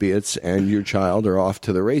using opiates, and your child are off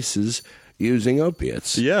to the races using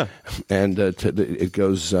opiates. Yeah. And it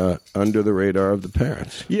goes under the radar of the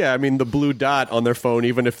parents. Yeah, I mean, the blue dot on their phone,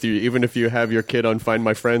 even if you have your kid on Find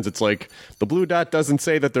My Friends, it's like the blue dot doesn't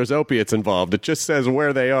say that there's opiates involved. It just says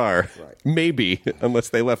where they are. Right. Maybe, unless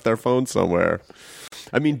they left their phone somewhere.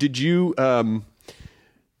 I mean, did you,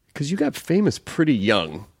 because you got famous pretty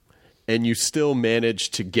young. and you still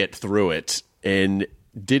managed to get through it. And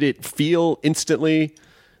did it feel instantly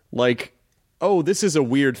like, oh, this is a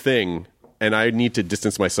weird thing, and I need to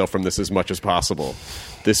distance myself from this as much as possible?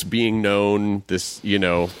 This being known, this,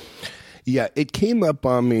 Yeah, it came up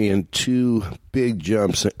on me in two big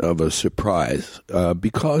jumps of a surprise.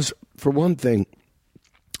 Because, for one thing,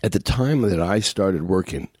 at the time that I started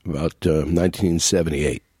working, about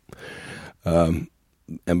 1978, and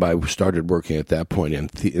I started working at that point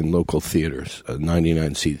in local theaters,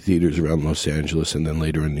 99-seat theaters around Los Angeles and then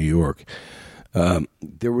later in New York.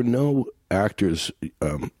 There were no actors.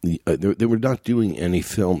 They were not doing any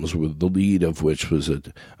films with the lead of which was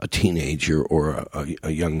a teenager or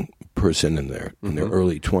a young person in their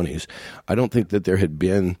early 20s. I don't think that there had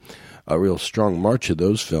been a real strong march of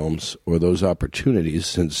those films or those opportunities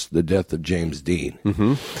since the death of James Dean.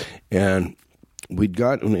 And we'd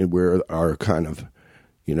gotten where our kind of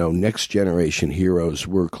next generation heroes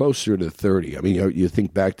were closer to 30. I mean, you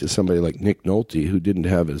think back to somebody like Nick Nolte, who didn't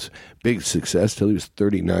have as big success till he was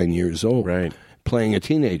 39 years old, right, playing a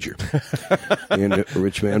teenager in A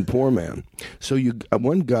Rich Man, Poor Man. So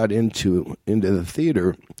one got into the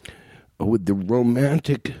theater with the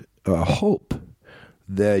romantic hope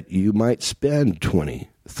that you might spend 20,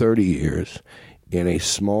 30 years in a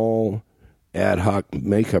small ad hoc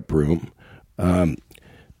makeup room,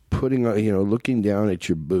 putting on, looking down at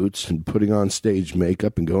your boots and putting on stage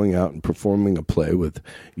makeup and going out and performing a play with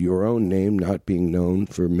your own name not being known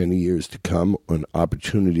for many years to come, on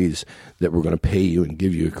opportunities that were going to pay you and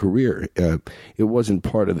give you a career. It wasn't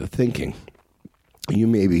part of the thinking. You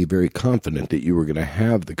may be very confident that you were going to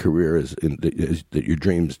have the career that your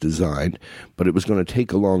dreams designed, but it was going to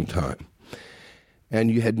take a long time. And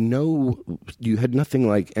you had nothing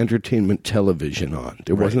like entertainment television on.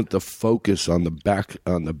 There wasn't the focus on the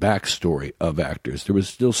backstory of actors. There was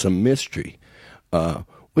still some mystery,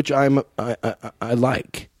 which I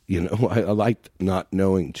like. I liked not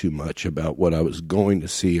knowing too much about what I was going to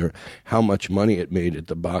see or how much money it made at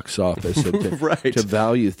the box office, and to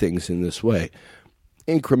value things in this way.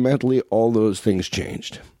 Incrementally, all those things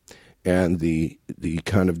changed, and the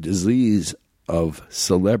kind of disease of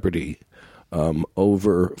celebrity.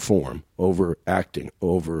 Over form, over acting,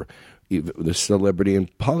 over even the celebrity in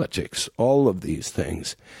politics, all of these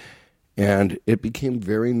things. And it became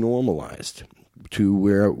very normalized to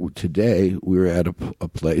where today we're at a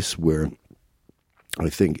place where I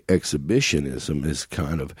think exhibitionism is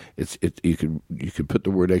kind of, you could put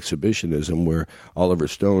the word exhibitionism where Oliver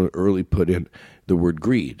Stone early put in the word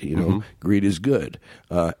greed. Greed is good.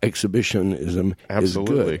 Exhibitionism is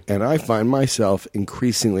good. And I find myself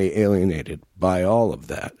increasingly alienated by all of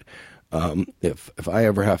that. If I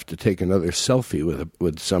ever have to take another selfie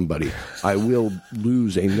with somebody, I will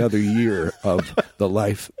lose another year of the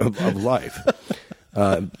life of life.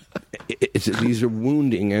 These are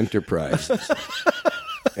wounding enterprises.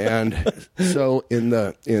 And so in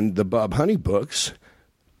the Bob Honey books,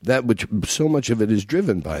 so much of it is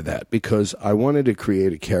driven by that, because I wanted to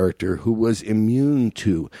create a character who was immune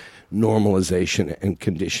to normalization and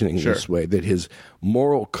conditioning this way, that his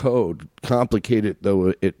moral code, complicated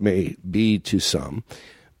though it may be to some,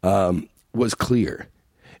 was clear.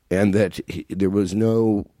 And that he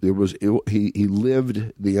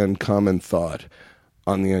lived the uncommon thought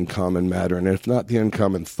on the uncommon matter, and if not the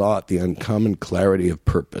uncommon thought, the uncommon clarity of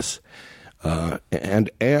purpose,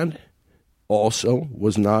 and also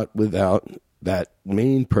was not without that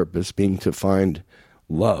main purpose being to find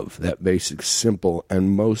love, that basic, simple,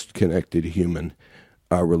 and most connected human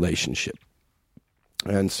relationship.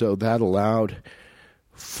 And so that allowed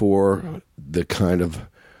for the kind of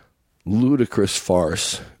ludicrous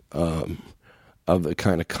farce of the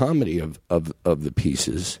kind of comedy of the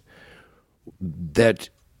pieces that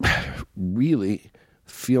really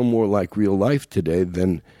feel more like real life today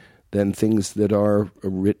than things that are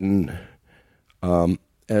written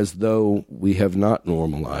as though we have not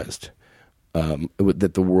normalized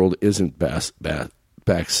that the world isn't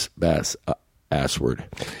assward.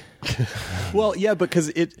 Well, yeah,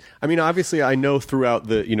 because obviously I know throughout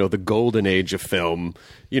the golden age of film,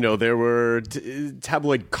 there were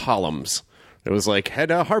tabloid columns. It was like,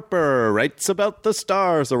 Hedda Harper writes about the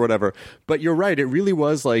stars or whatever. But you're right. It really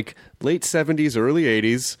was like late 70s, early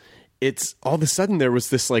 80s. It's all of a sudden there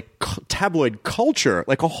was this like tabloid culture,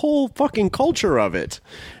 like a whole fucking culture of it.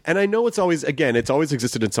 And I know it's always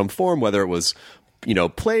existed in some form, whether it was,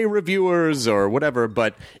 play reviewers or whatever.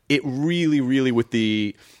 But it really, really, with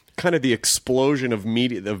the kind of the explosion of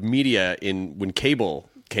media when cable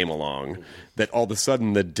came along, that all of a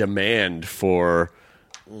sudden the demand for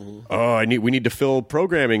Oh, we need to fill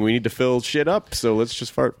programming. We need to fill shit up. So let's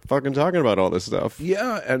just start fucking talking about all this stuff.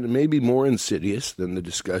 Yeah, and maybe more insidious than the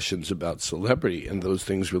discussions about celebrity and those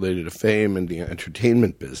things related to fame and the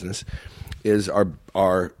entertainment business is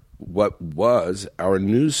our what was our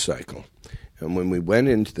news cycle. And when we went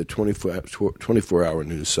into the 24-hour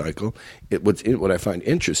news cycle, what I find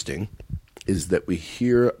interesting is that we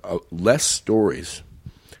hear less stories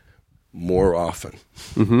more often.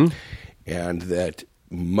 Mm-hmm. And that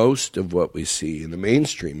most of what we see in the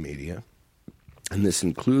mainstream media, and this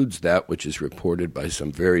includes that which is reported by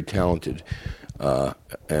some very talented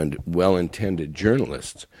and well-intended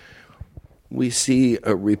journalists, we see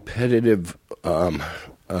a repetitive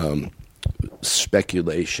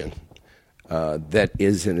speculation that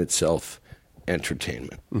is in itself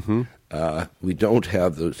entertainment. Mm-hmm. We don't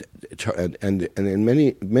have those, and in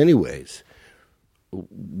many ways,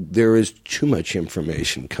 there is too much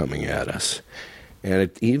information coming at us.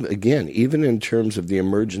 And even in terms of the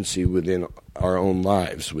emergency within our own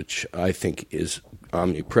lives, which I think is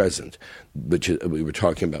omnipresent, which we were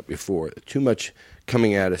talking about before, too much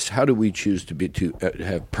coming at us. How do we choose to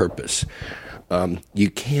have purpose?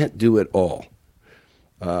 You can't do it all.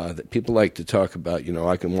 That people like to talk about,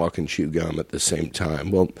 I can walk and chew gum at the same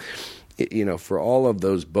time. Well, for all of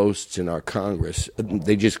those boasts in our Congress,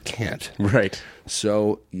 they just can't. Right.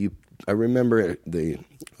 So I remember the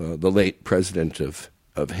late president of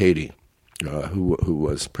Haiti, who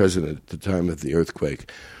was president at the time of the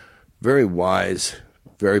earthquake, very wise,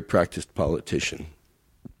 very practiced politician.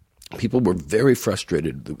 People were very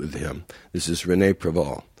frustrated with him. This is René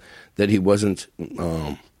Préval, that he wasn't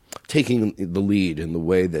taking the lead in the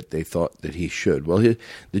way that they thought that he should. Well, the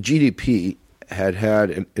GDP had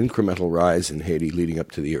an incremental rise in Haiti leading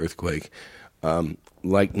up to the earthquake,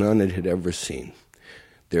 like none it had ever seen.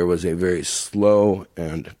 There was a very slow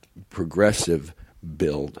and progressive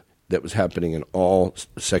build that was happening in all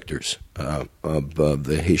sectors of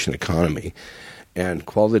the Haitian economy, and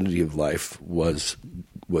quality of life was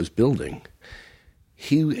building.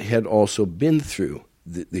 He had also been through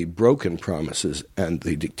the broken promises and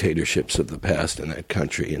the dictatorships of the past in that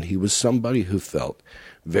country, and he was somebody who felt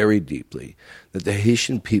very deeply that the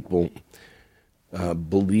Haitian people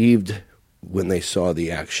believed when they saw the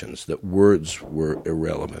actions that words were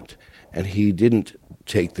irrelevant, and he didn't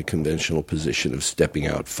take the conventional position of stepping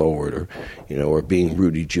out forward or being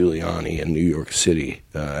Rudy Giuliani in New York City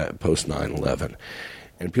post 9/11.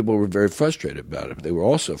 And people were very frustrated about it. They were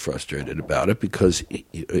also frustrated about it because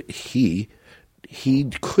he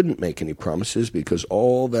couldn't make any promises, because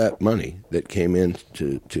all that money that came in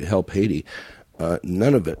to help Haiti,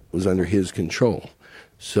 none of it was under his control.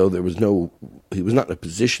 So he was not in a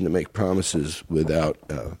position to make promises without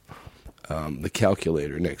the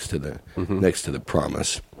calculator next to the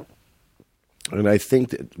promise. And I think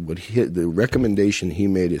that the recommendation he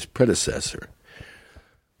made his predecessor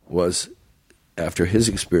was, after his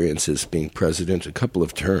experiences being president a couple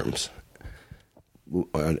of terms,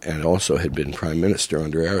 and also had been prime minister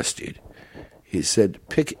under Aristide, he said,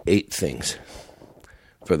 pick 8 things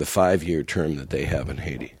for the 5-year term that they have in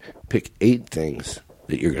Haiti. Pick 8 things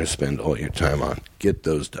that you're going to spend all your time on. Get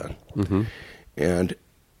those done. Mm-hmm. And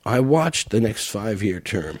I watched the next 5-year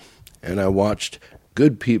term, and I watched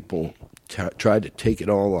good people try to take it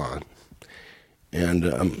all on, and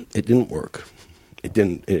it didn't work. It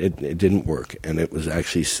didn't work, and it was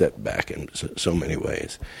actually set back in so many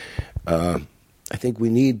ways. I think we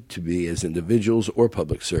need to be, as individuals or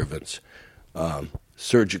public servants,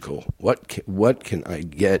 surgical. What can I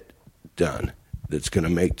get done that's going to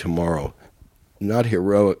make tomorrow not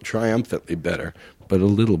heroic, triumphantly better, but a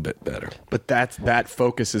little bit better? But that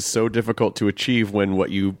focus is so difficult to achieve when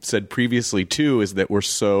what you said previously too is that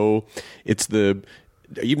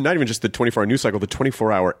even not even just the 24-hour news cycle, the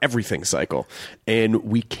 24-hour everything cycle, and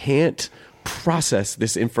we can't process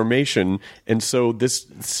this information, and so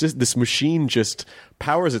this machine just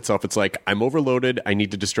powers itself. It's like, I'm overloaded, I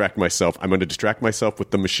need to distract myself, I'm going to distract myself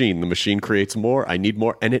with the machine creates more, I need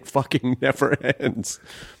more, and it fucking never ends.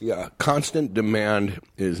 Yeah, constant demand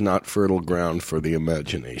is not fertile ground for the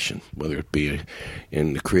imagination, whether it be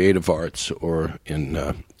in the creative arts or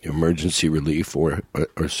in emergency relief or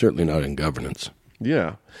certainly not in governance.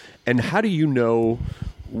 Yeah. And how do you know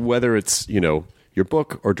whether it's your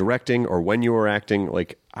book or directing or when you were acting?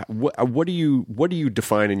 Like, what do you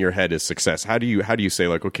define in your head as success? How do you say,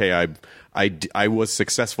 like, okay, I was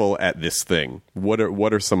successful at this thing? What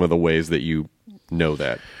are some of the ways that you know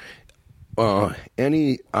that?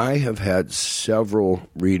 I have had several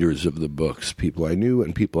readers of the books, people I knew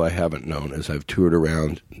and people I haven't known, as I've toured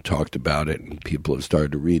around and talked about it, and people have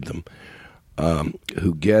started to read them.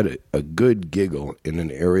 who get a good giggle in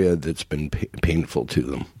an area that's been painful to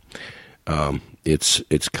them.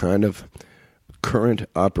 It's kind of current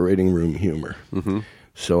operating room humor. Mm-hmm.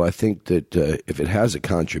 So I think that if it has a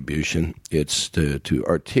contribution, it's to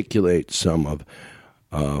articulate some of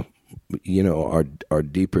our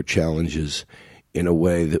deeper challenges in a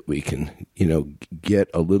way that we can, get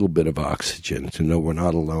a little bit of oxygen to know we're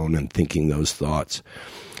not alone in thinking those thoughts.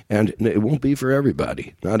 And it won't be for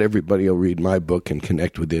everybody. Not everybody will read my book and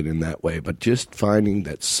connect with it in that way, but just finding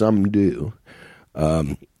that some do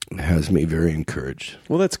has me very encouraged.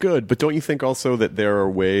 Well, that's good. But don't you think also that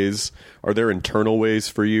are there internal ways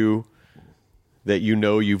for you that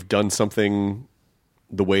you've done something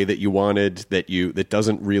the way that you wanted, that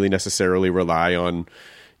doesn't really necessarily rely on,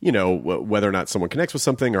 whether or not someone connects with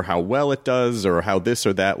something or how well it does or how this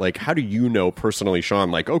or that? Like, how do you know personally,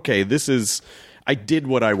 Sean, like, okay, I did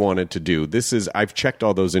what I wanted to do. I've checked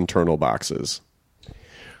all those internal boxes.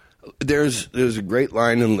 There's a great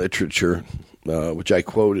line in literature, which I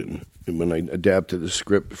quoted when I adapted the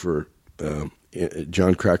script for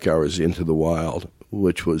John Krakauer's Into the Wild,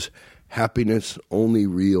 which was, happiness only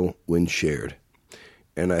real when shared.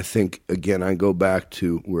 And I think, again, I go back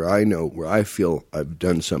to where I feel I've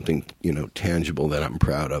done something, tangible that I'm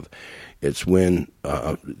proud of. It's when,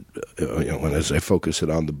 when as I focus it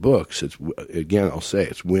on the books, it's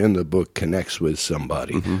when the book connects with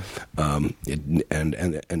somebody, mm-hmm.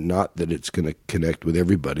 And not that it's going to connect with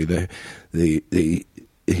everybody.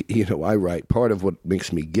 I write. Part of what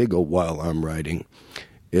makes me giggle while I'm writing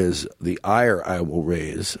is the ire I will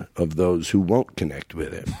raise of those who won't connect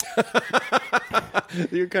with it.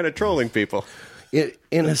 You're kind of trolling people.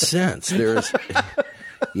 In a sense, there's,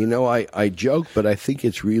 I joke, but I think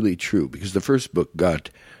it's really true because the first book got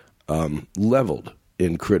leveled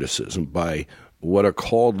in criticism by what are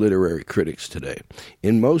called literary critics today.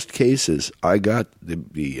 In most cases, I got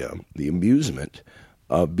the amusement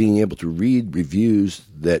of being able to read reviews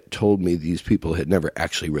that told me these people had never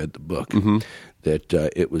actually read the book. Mm-hmm. That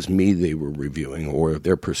it was me they were reviewing or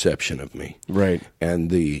their perception of me. Right. And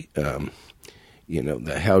the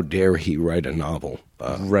how dare he write a novel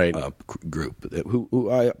group who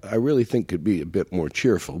I really think could be a bit more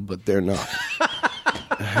cheerful, but they're not.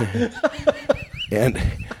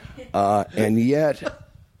 And yet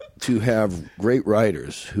to have great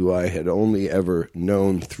writers who I had only ever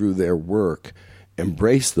known through their work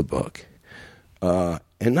embrace the book,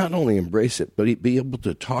 and not only embrace it, but be able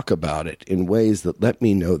to talk about it in ways that let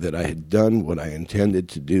me know that I had done what I intended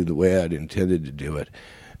to do the way I'd intended to do it,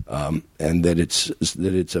 and that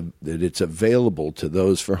it's available to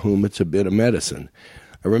those for whom it's a bit of medicine.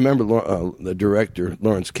 I remember the director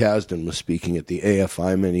Lawrence Kasdan was speaking at the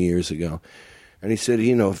AFI many years ago, and he said,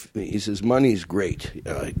 he says money's great,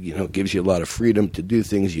 gives you a lot of freedom to do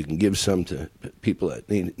things. You can give some to people that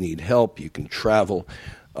need help. You can travel.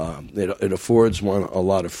 It affords one a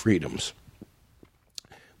lot of freedoms.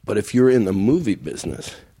 But if you're in the movie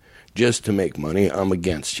business just to make money, I'm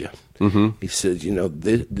against you. Mm-hmm. He says,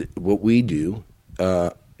 what we do,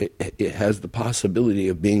 it has the possibility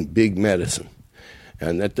of being big medicine.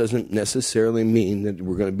 And that doesn't necessarily mean that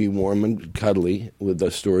we're going to be warm and cuddly with the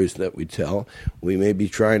stories that we tell. We may be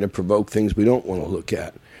trying to provoke things we don't want to look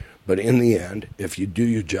at. But in the end, if you do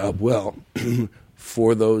your job well,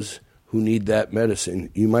 for those who need that medicine,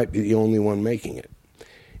 you might be the only one making it.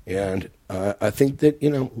 And I think that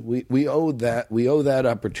we owe that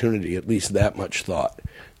opportunity at least that much thought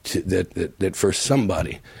that for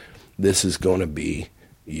somebody this is going to be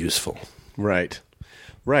useful. Right.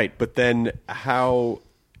 But then how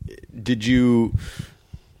did you,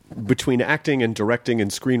 between acting and directing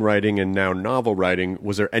and screenwriting and now novel writing,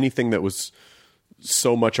 was there anything that was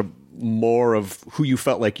so much more of who you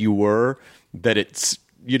felt like you were that it's,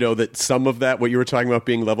 that some of that, what you were talking about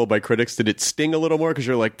being leveled by critics, did it sting a little more? Because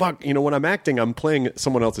you're like, fuck, when I'm acting, I'm playing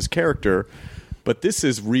someone else's character. But this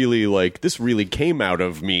is really this really came out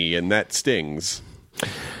of me, and that stings.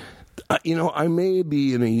 I may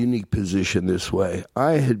be in a unique position this way.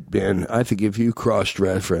 I think if you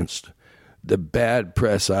cross-referenced the bad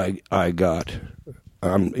press I got,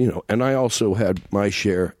 and I also had my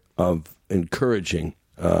share of encouraging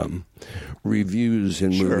reviews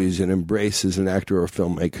in movies and embrace as an actor or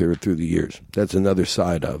filmmaker through the years. That's another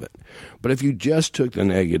side of it. But if you just took the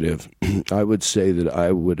negative, I would say that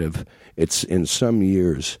I would have, in some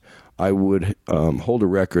years, I would hold a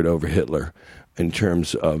record over Hitler in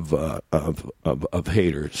terms of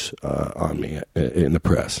haters on me in the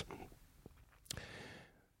press.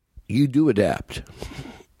 You do adapt,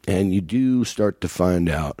 and you do start to find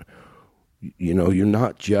out, you're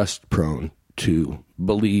not just prone to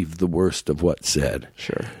believe the worst of what's said.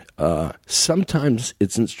 Sure. Sometimes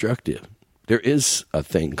it's instructive. There is a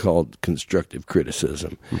thing called constructive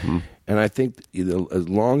criticism. Mm-hmm. And I think as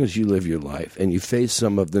long as you live your life and you face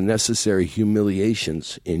some of the necessary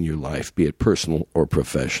humiliations in your life, be it personal or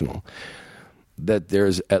professional, that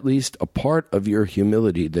there's at least a part of your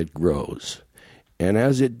humility that grows. And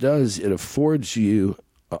as it does, it affords you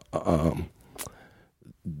a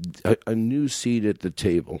new seat at the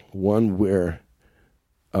table, one where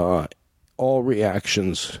all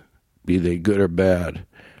reactions, be they good or bad,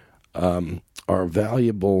 are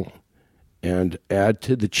valuable and add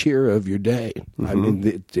to the cheer of your day. Mm-hmm. I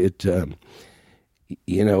mean,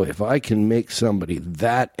 if I can make somebody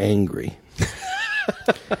that angry,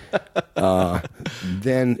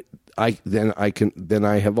 then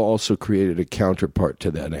I have also created a counterpart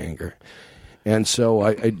to that anger. And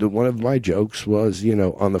so one of my jokes was,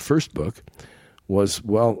 on the first book was,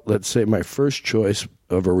 well, let's say my first choice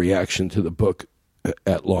of a reaction to the book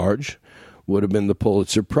at large would have been the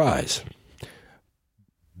Pulitzer Prize.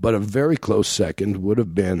 But a very close second would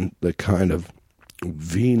have been the kind of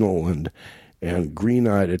venal and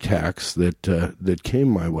green-eyed attacks that came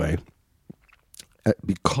my way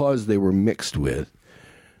because they were mixed with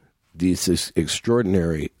this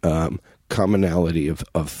extraordinary commonality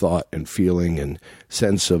of thought and feeling and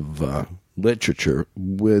sense of literature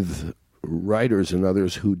with writers and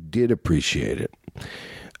others who did appreciate it.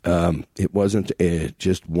 It wasn't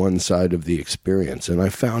just one side of the experience, and I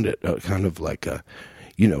found it kind of like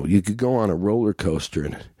you could go on a roller coaster,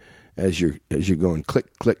 and as you're going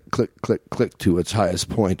click, click, click, click, click to its highest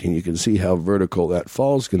point, and you can see how vertical that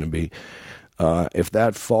fall is going to be. If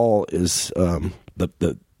that fall is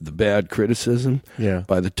the bad criticism, yeah,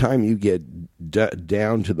 by the time you get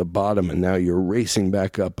down to the bottom and now you're racing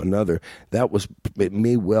back up another, it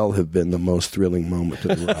may well have been the most thrilling moment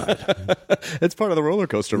of the ride. It's part of the roller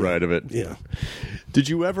coaster ride of it. Yeah. Did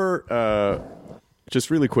you ever,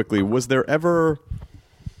 just really quickly, was there ever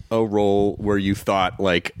a role where you thought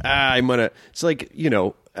like, it's like,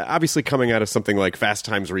 obviously coming out of something like Fast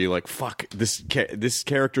Times where you're like, fuck, this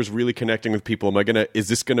character's really connecting with people.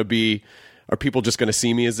 Are people just going to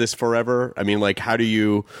see me as this forever? I mean, like, how do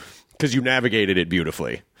you, because you navigated it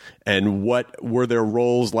beautifully. And what were there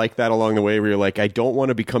roles like that along the way where you're like, I don't want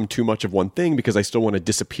to become too much of one thing because I still want to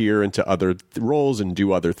disappear into other roles and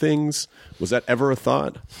do other things? Was that ever a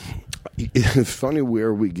thought? It's funny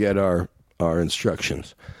where we get our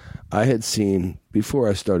instructions. I had seen, before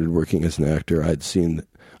I started working as an actor, I'd seen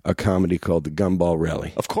a comedy called The Gumball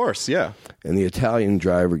Rally. Of course, yeah. And the Italian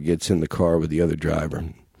driver gets in the car with the other driver,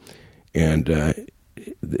 and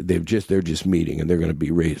they're just meeting, and they're going to be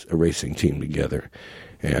a racing team together.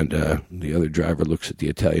 And the other driver looks at the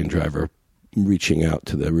Italian driver reaching out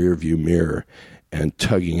to the rearview mirror and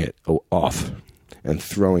tugging it off and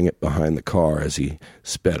throwing it behind the car as he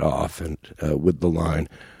sped off, and with the line,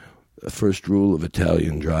 "The first rule of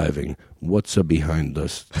Italian driving, what's behind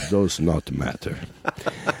us does not matter."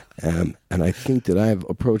 And I think that I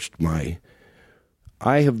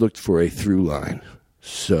have looked for a through line.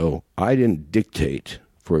 So I didn't dictate,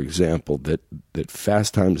 for example, that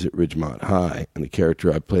Fast Times at Ridgemont High and the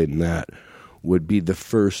character I played in that would be the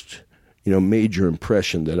first, major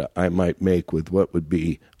impression that I might make with what would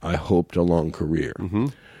be, I hoped, a long career. Mm-hmm.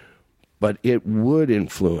 But it would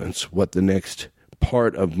influence what the next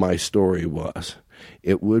part of my story was.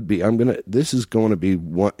 It would be, this is going to be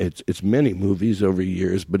one, it's many movies over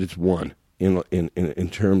years, but it's one in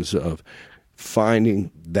terms of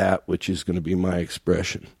finding that which is going to be my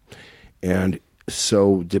expression. And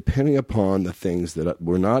so depending upon the things that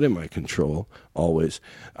were not in my control always,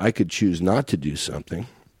 I could choose not to do something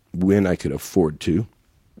when I could afford to.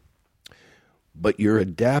 But you're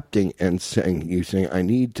adapting and you're saying, I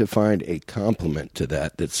need to find a complement to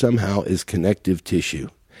that somehow is connective tissue.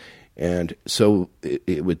 And so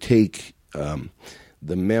it would take the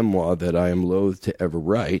memoir that I am loath to ever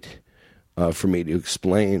write for me to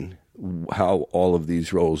explain how all of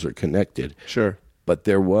these roles are connected. Sure. But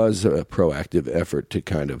there was a proactive effort to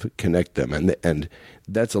kind of connect them. And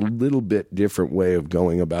that's a little bit different way of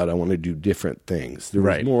going about, I want to do different things. There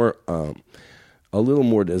was more, a little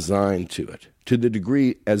more design to it. To the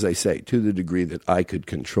degree, as I say, to the degree that I could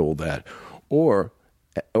control that. Or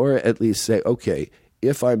at least say, okay,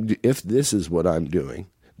 if this is what I'm doing,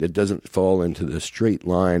 that doesn't fall into the straight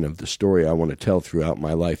line of the story I want to tell throughout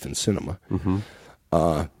my life in cinema, mm-hmm.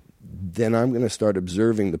 Then I'm going to start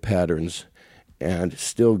observing the patterns and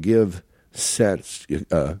still give sense,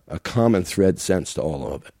 a common thread sense to all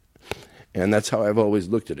of it. And that's how I've always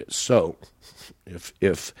looked at it. So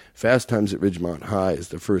if Fast Times at Ridgemont High is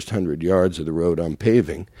the first 100 yards of the road I'm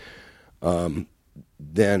paving,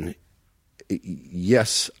 then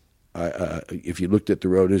yes, if you looked at the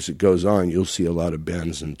road as it goes on, you'll see a lot of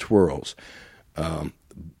bends and twirls.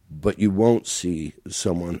 But you won't see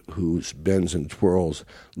someone whose bends and twirls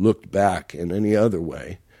looked back in any other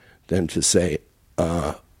way than to say,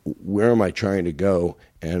 where am I trying to go,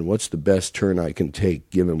 and what's the best turn I can take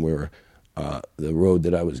given where the road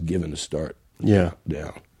that I was given to start down.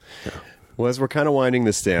 Yeah. Well, as we're kind of winding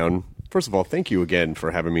this down, first of all, thank you again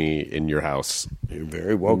for having me in your house. You're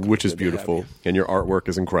very welcome. Which is beautiful, and your artwork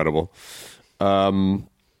is incredible.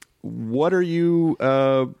 What are you?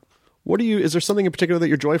 Is there something in particular that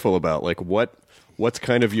you're joyful about? Like what's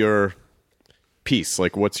kind of your piece?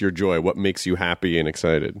 Like what's your joy? What makes you happy and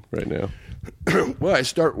excited right now? Well, I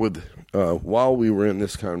start with while we were in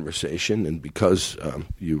this conversation, and because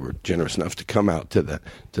you were generous enough to come out to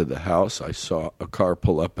the house, I saw a car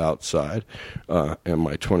pull up outside, and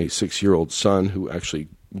my 26-year-old son, who actually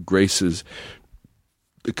graces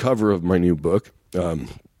the cover of my new book,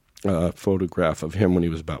 a photograph of him when he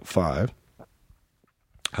was about 5.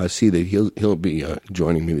 I see that he'll be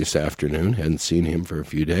joining me this afternoon. Hadn't seen him for a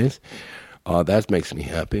few days. That makes me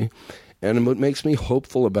happy. And what makes me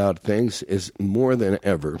hopeful about things is more than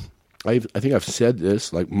ever, I think I've said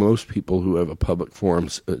this, like most people who have a public forum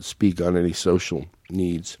speak on any social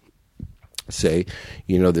needs, say,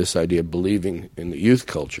 this idea of believing in the youth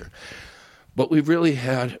culture. But we've really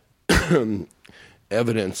had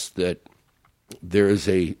evidence that there is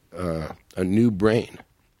a new brain,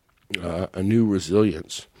 a new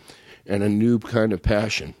resilience, and a new kind of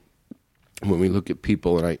passion. When we look at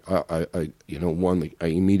people, and I one that I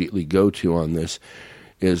immediately go to on this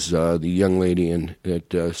is the young lady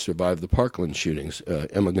that survived the Parkland shootings,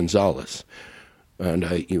 Emma Gonzalez, and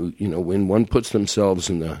when one puts themselves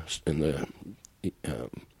in the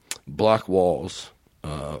block walls,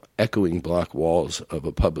 echoing block walls of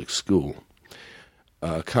a public school,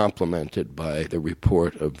 complemented by the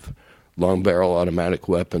report of long barrel automatic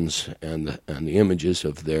weapons and the images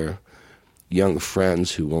of their young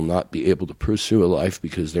friends who will not be able to pursue a life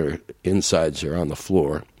because their insides are on the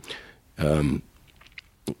floor from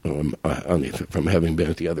having been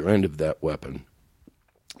at the other end of that weapon.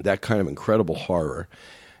 That kind of incredible horror,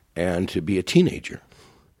 and to be a teenager,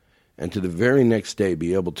 and to the very next day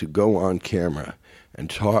be able to go on camera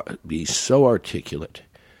and be so articulate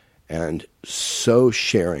and so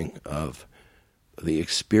sharing of the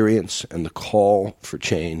experience and the call for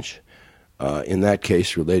change, in that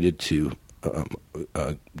case related to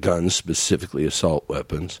guns, specifically assault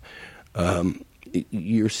weapons.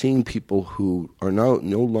 You're seeing people who are no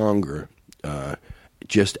longer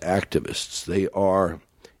just activists. They are,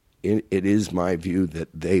 it is my view that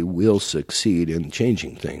they will succeed in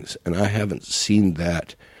changing things. And I haven't seen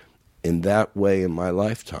that in that way in my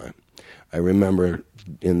lifetime. I remember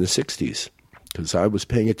in the 60s, because I was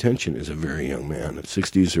paying attention as a very young man, the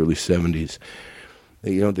 60s, early 70s,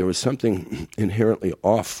 there was something inherently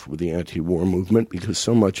off with the anti-war movement because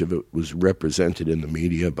so much of it was represented in the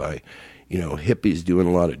media by, hippies doing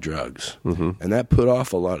a lot of drugs. Mm-hmm. And that put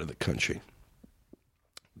off a lot of the country.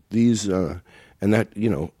 And that,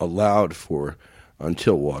 allowed for,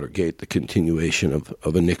 until Watergate, the continuation of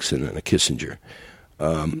a Nixon and a Kissinger,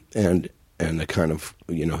 and the kind of,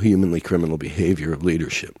 humanly criminal behavior of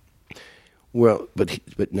leadership. Well, but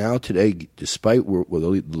now today, despite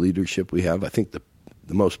the leadership we have, I think the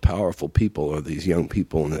most powerful people are these young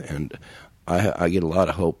people, and I get a lot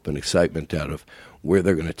of hope and excitement out of where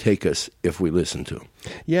they're going to take us if we listen to them.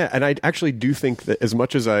 Yeah, and I actually do think that as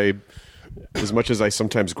much as I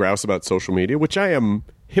sometimes grouse about social media, which I am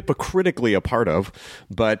hypocritically a part of,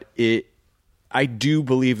 but I do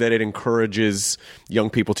believe that it encourages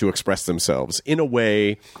young people to express themselves in a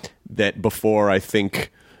way that before, I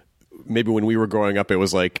think, maybe when we were growing up, it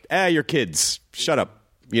was like, you're kids, shut up.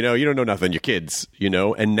 You don't know nothing, you're kids,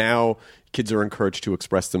 and now kids are encouraged to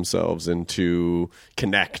express themselves and to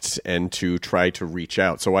connect and to try to reach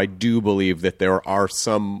out. So I do believe that there are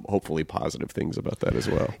some hopefully positive things about that as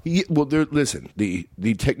well. Yeah, well, listen, the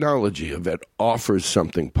technology of it offers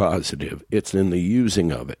something positive. It's in the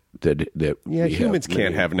using of it that humans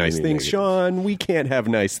can't have nice things, Sean. We can't have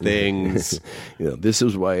nice things. This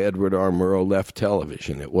is why Edward R. Murrow left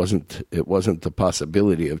television. It wasn't the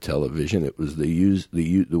possibility of television. It was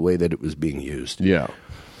the way that it was being used. Yeah.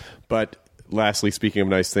 But lastly, speaking of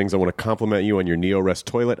nice things, I want to compliment you on your NeoRest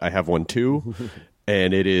toilet. I have one too,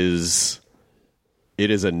 and it is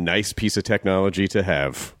a nice piece of technology to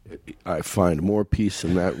have. I find more peace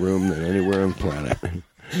in that room than anywhere on the planet.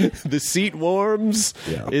 The seat warms.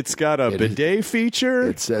 Yeah. It's got a bidet feature.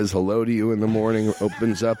 It says hello to you in the morning,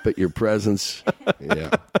 opens up at your presence.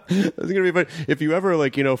 Yeah. It's going to be fun. If you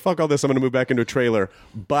ever fuck all this, I'm going to move back into a trailer,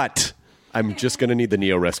 but I'm just going to need the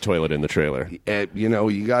NeoRest toilet in the trailer.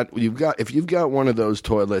 If you've got one of those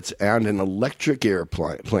toilets and an electric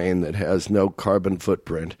airplane that has no carbon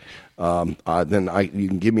footprint, then you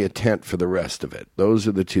can give me a tent for the rest of it. Those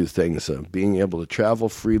are the two things: being able to travel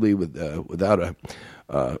freely without a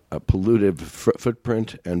pollutive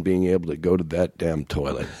footprint, and being able to go to that damn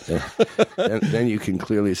toilet. then you can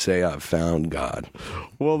clearly say, I've found God.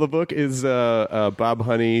 Well, the book is Bob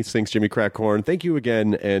Honey Sings Jimmy Crack Corn. Thank you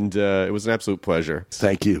again, and it was an absolute pleasure.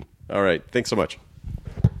 Thank you. All right. Thanks so much.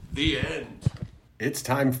 The end. It's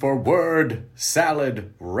time for Word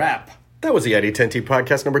Salad Wrap. That was the ID10T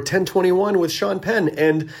podcast number 1021 with Sean Penn.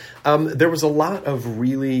 And there was a lot of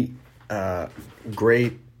really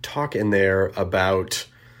great talk in there about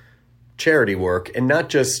charity work, and not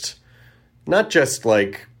just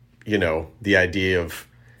like, the idea of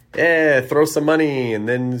throw some money and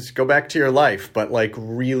then go back to your life, but like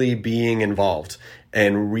really being involved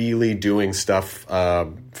and really doing stuff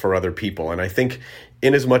for other people. And I think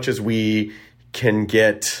in as much as we can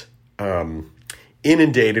get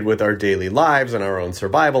inundated with our daily lives and our own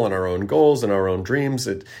survival and our own goals and our own dreams,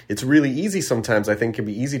 it's really easy sometimes. I think it can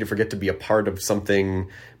be easy to forget to be a part of something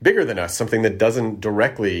bigger than us, something that doesn't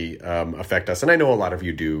directly affect us. And I know a lot of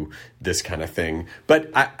you do this kind of thing,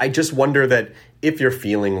 but I just wonder that if you're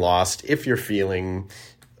feeling lost, if you're feeling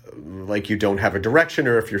like you don't have a direction,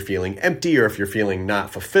 or if you're feeling empty, or if you're feeling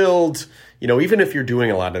not fulfilled, even if you're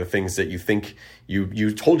doing a lot of the things that you think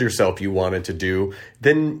you told yourself you wanted to do,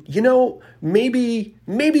 then, maybe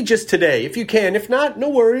just today, if you can. If not, no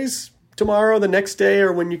worries. Tomorrow, the next day,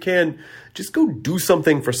 or when you can, just go do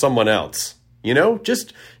something for someone else.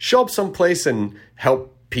 Just show up someplace and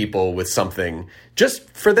help people with something just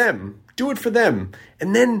for them. Do it for them.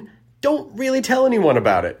 And then don't really tell anyone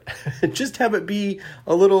about it. Just have it be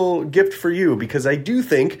a little gift for you, because I do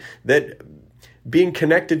think that being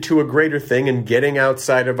connected to a greater thing and getting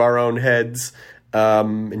outside of our own heads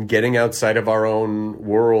and getting outside of our own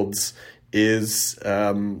worlds is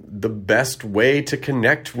the best way to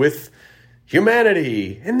connect with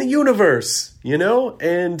humanity and the universe,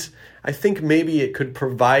 And I think maybe it could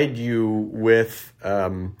provide you with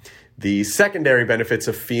the secondary benefits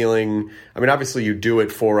of feeling, obviously you do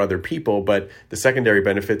it for other people, but the secondary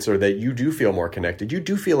benefits are that you do feel more connected. You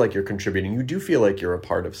do feel like you're contributing. You do feel like you're a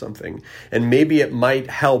part of something. And maybe it might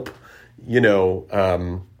help,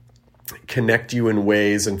 connect you in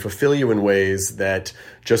ways and fulfill you in ways that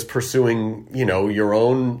just pursuing, your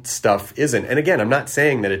own stuff isn't. And again, I'm not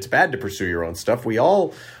saying that it's bad to pursue your own stuff. We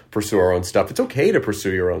all pursue our own stuff. It's okay to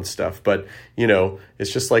pursue your own stuff, but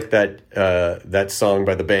it's just like that song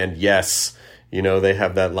by the band Yes. They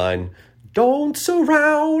have that line, "Don't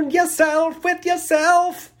surround yourself with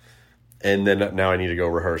yourself." And then now I need to go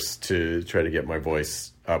rehearse to try to get my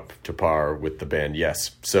voice up to par with the band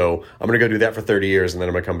Yes. So I'm going to go do that for 30 years, and then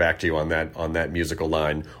I'm going to come back to you on that musical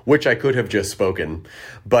line, which I could have just spoken.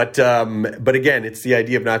 But again, it's the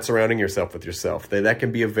idea of not surrounding yourself with yourself. That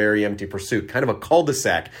can be a very empty pursuit, kind of a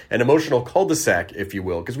cul-de-sac, an emotional cul-de-sac, if you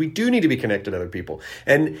will, because we do need to be connected to other people.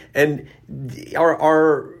 And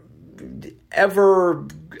our ever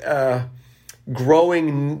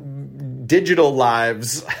growing digital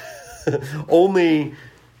lives only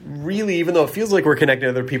really, even though it feels like we're connecting to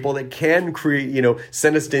other people, that can create,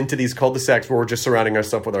 send us into these cul-de-sacs where we're just surrounding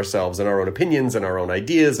ourselves with ourselves and our own opinions and our own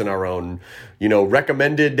ideas and our own,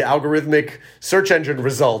 recommended algorithmic search engine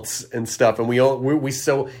results and stuff. And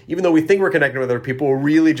so even though we think we're connected with other people, we're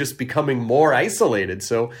really just becoming more isolated.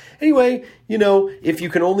 So anyway, if you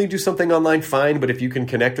can only do something online, fine. But if you can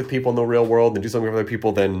connect with people in the real world and do something with other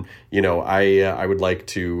people, then, I would like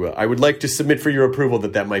to submit for your approval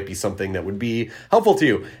that might be something that would be helpful to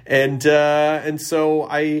you. And so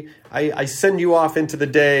I send you off into the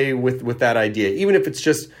day with that idea, even if it's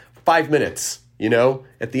just 5 minutes,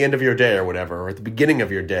 at the end of your day or whatever, or at the beginning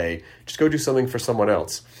of your day, just go do something for someone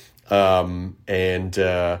else. And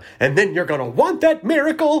then you're going to want that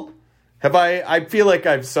miracle. I feel like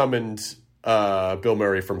I've summoned Bill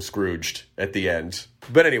Murray from Scrooged at the end.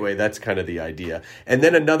 But anyway, that's kind of the idea. And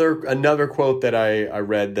then another quote that I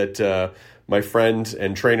read that my friend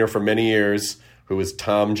and trainer for many years, who was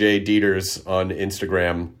Tom J. Dieters on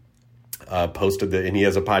Instagram, posted and he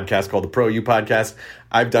has a podcast called the Pro You Podcast.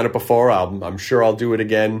 I've done it before. I'm sure I'll do it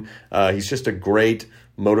again. He's just a great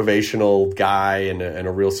motivational guy and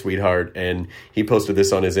a real sweetheart. And he posted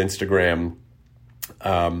this on his Instagram.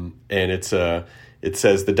 And it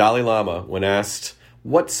says, the Dalai Lama, when asked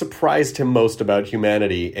what surprised him most about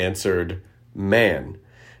humanity, answered, man,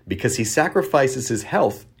 because he sacrifices his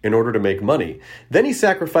health in order to make money. Then he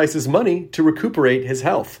sacrifices money to recuperate his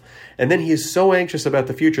health. And then he is so anxious about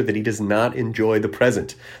the future that he does not enjoy the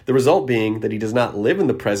present. The result being that he does not live in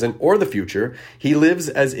the present or the future. He lives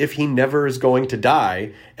as if he never is going to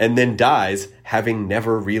die, and then dies having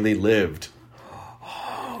never really lived.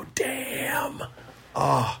 Oh, damn.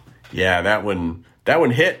 Oh, yeah, that one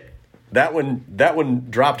hit. That one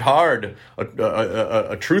dropped hard,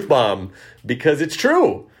 a truth bomb, because it's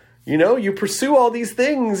true. You know, you pursue all these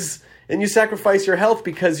things and you sacrifice your health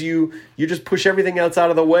because you just push everything else out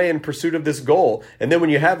of the way in pursuit of this goal. And then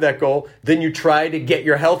when you have that goal, then you try to get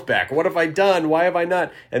your health back. What have I done? Why have I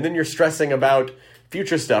not? And then you're stressing about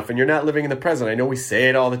future stuff and you're not living in the present. I know we say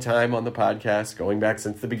it all the time on the podcast, going back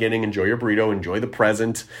since the beginning, enjoy your burrito, enjoy the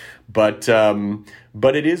present. But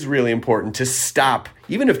it is really important to stop,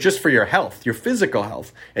 even if just for your health, your physical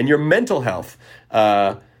health and your mental health,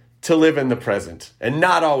 to live in the present and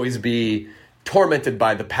not always be tormented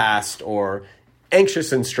by the past or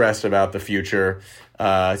anxious and stressed about the future.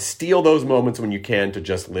 Steal those moments when you can to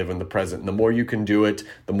just live in the present. And the more you can do it,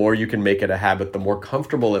 the more you can make it a habit, the more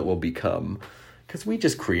comfortable it will become. Because we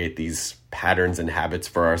just create these patterns and habits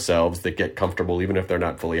for ourselves that get comfortable, even if they're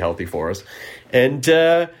not fully healthy for us. And,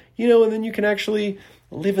 and then you can actually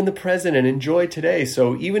live in the present and enjoy today.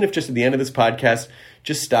 So even if just at the end of this podcast,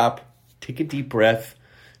 just stop, take a deep breath,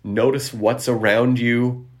 notice what's around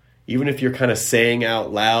you. Even if you're kind of saying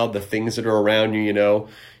out loud the things that are around you,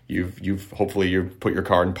 you've hopefully put your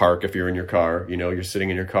car in park. If you're in your car, you're sitting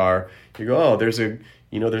in your car, you go, oh, there's a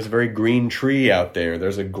very green tree out there.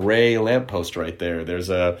 There's a gray lamppost right there. There's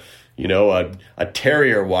a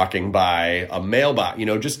terrier walking by, a mailbox,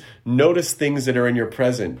 just notice things that are in your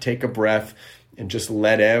present. Take a breath and just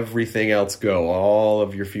let everything else go. All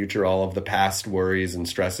of your future, all of the past worries and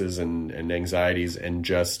stresses and anxieties, and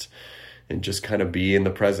just kind of be in the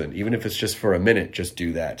present. Even if it's just for a minute, just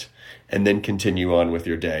do that. And then continue on with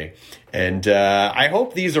your day. And I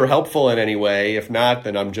hope these are helpful in any way. If not,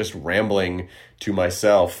 then I'm just rambling to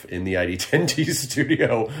myself in the ID10T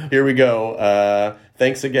studio. Here we go.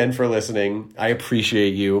 Thanks again for listening. I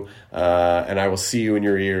appreciate you. And I will see you in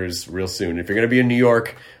your ears real soon. If you're going to be in New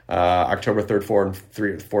York, October 3rd,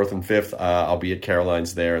 4th, and 5th, I'll be at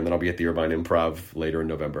Caroline's there, and then I'll be at the Irvine Improv later in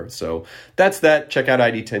November. So that's that. Check out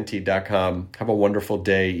ID10T.com. Have a wonderful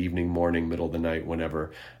day, evening, morning, middle of the night,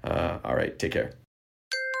 whenever. All right, take care.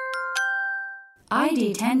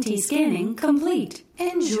 ID10T scanning complete.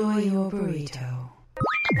 Enjoy your burrito.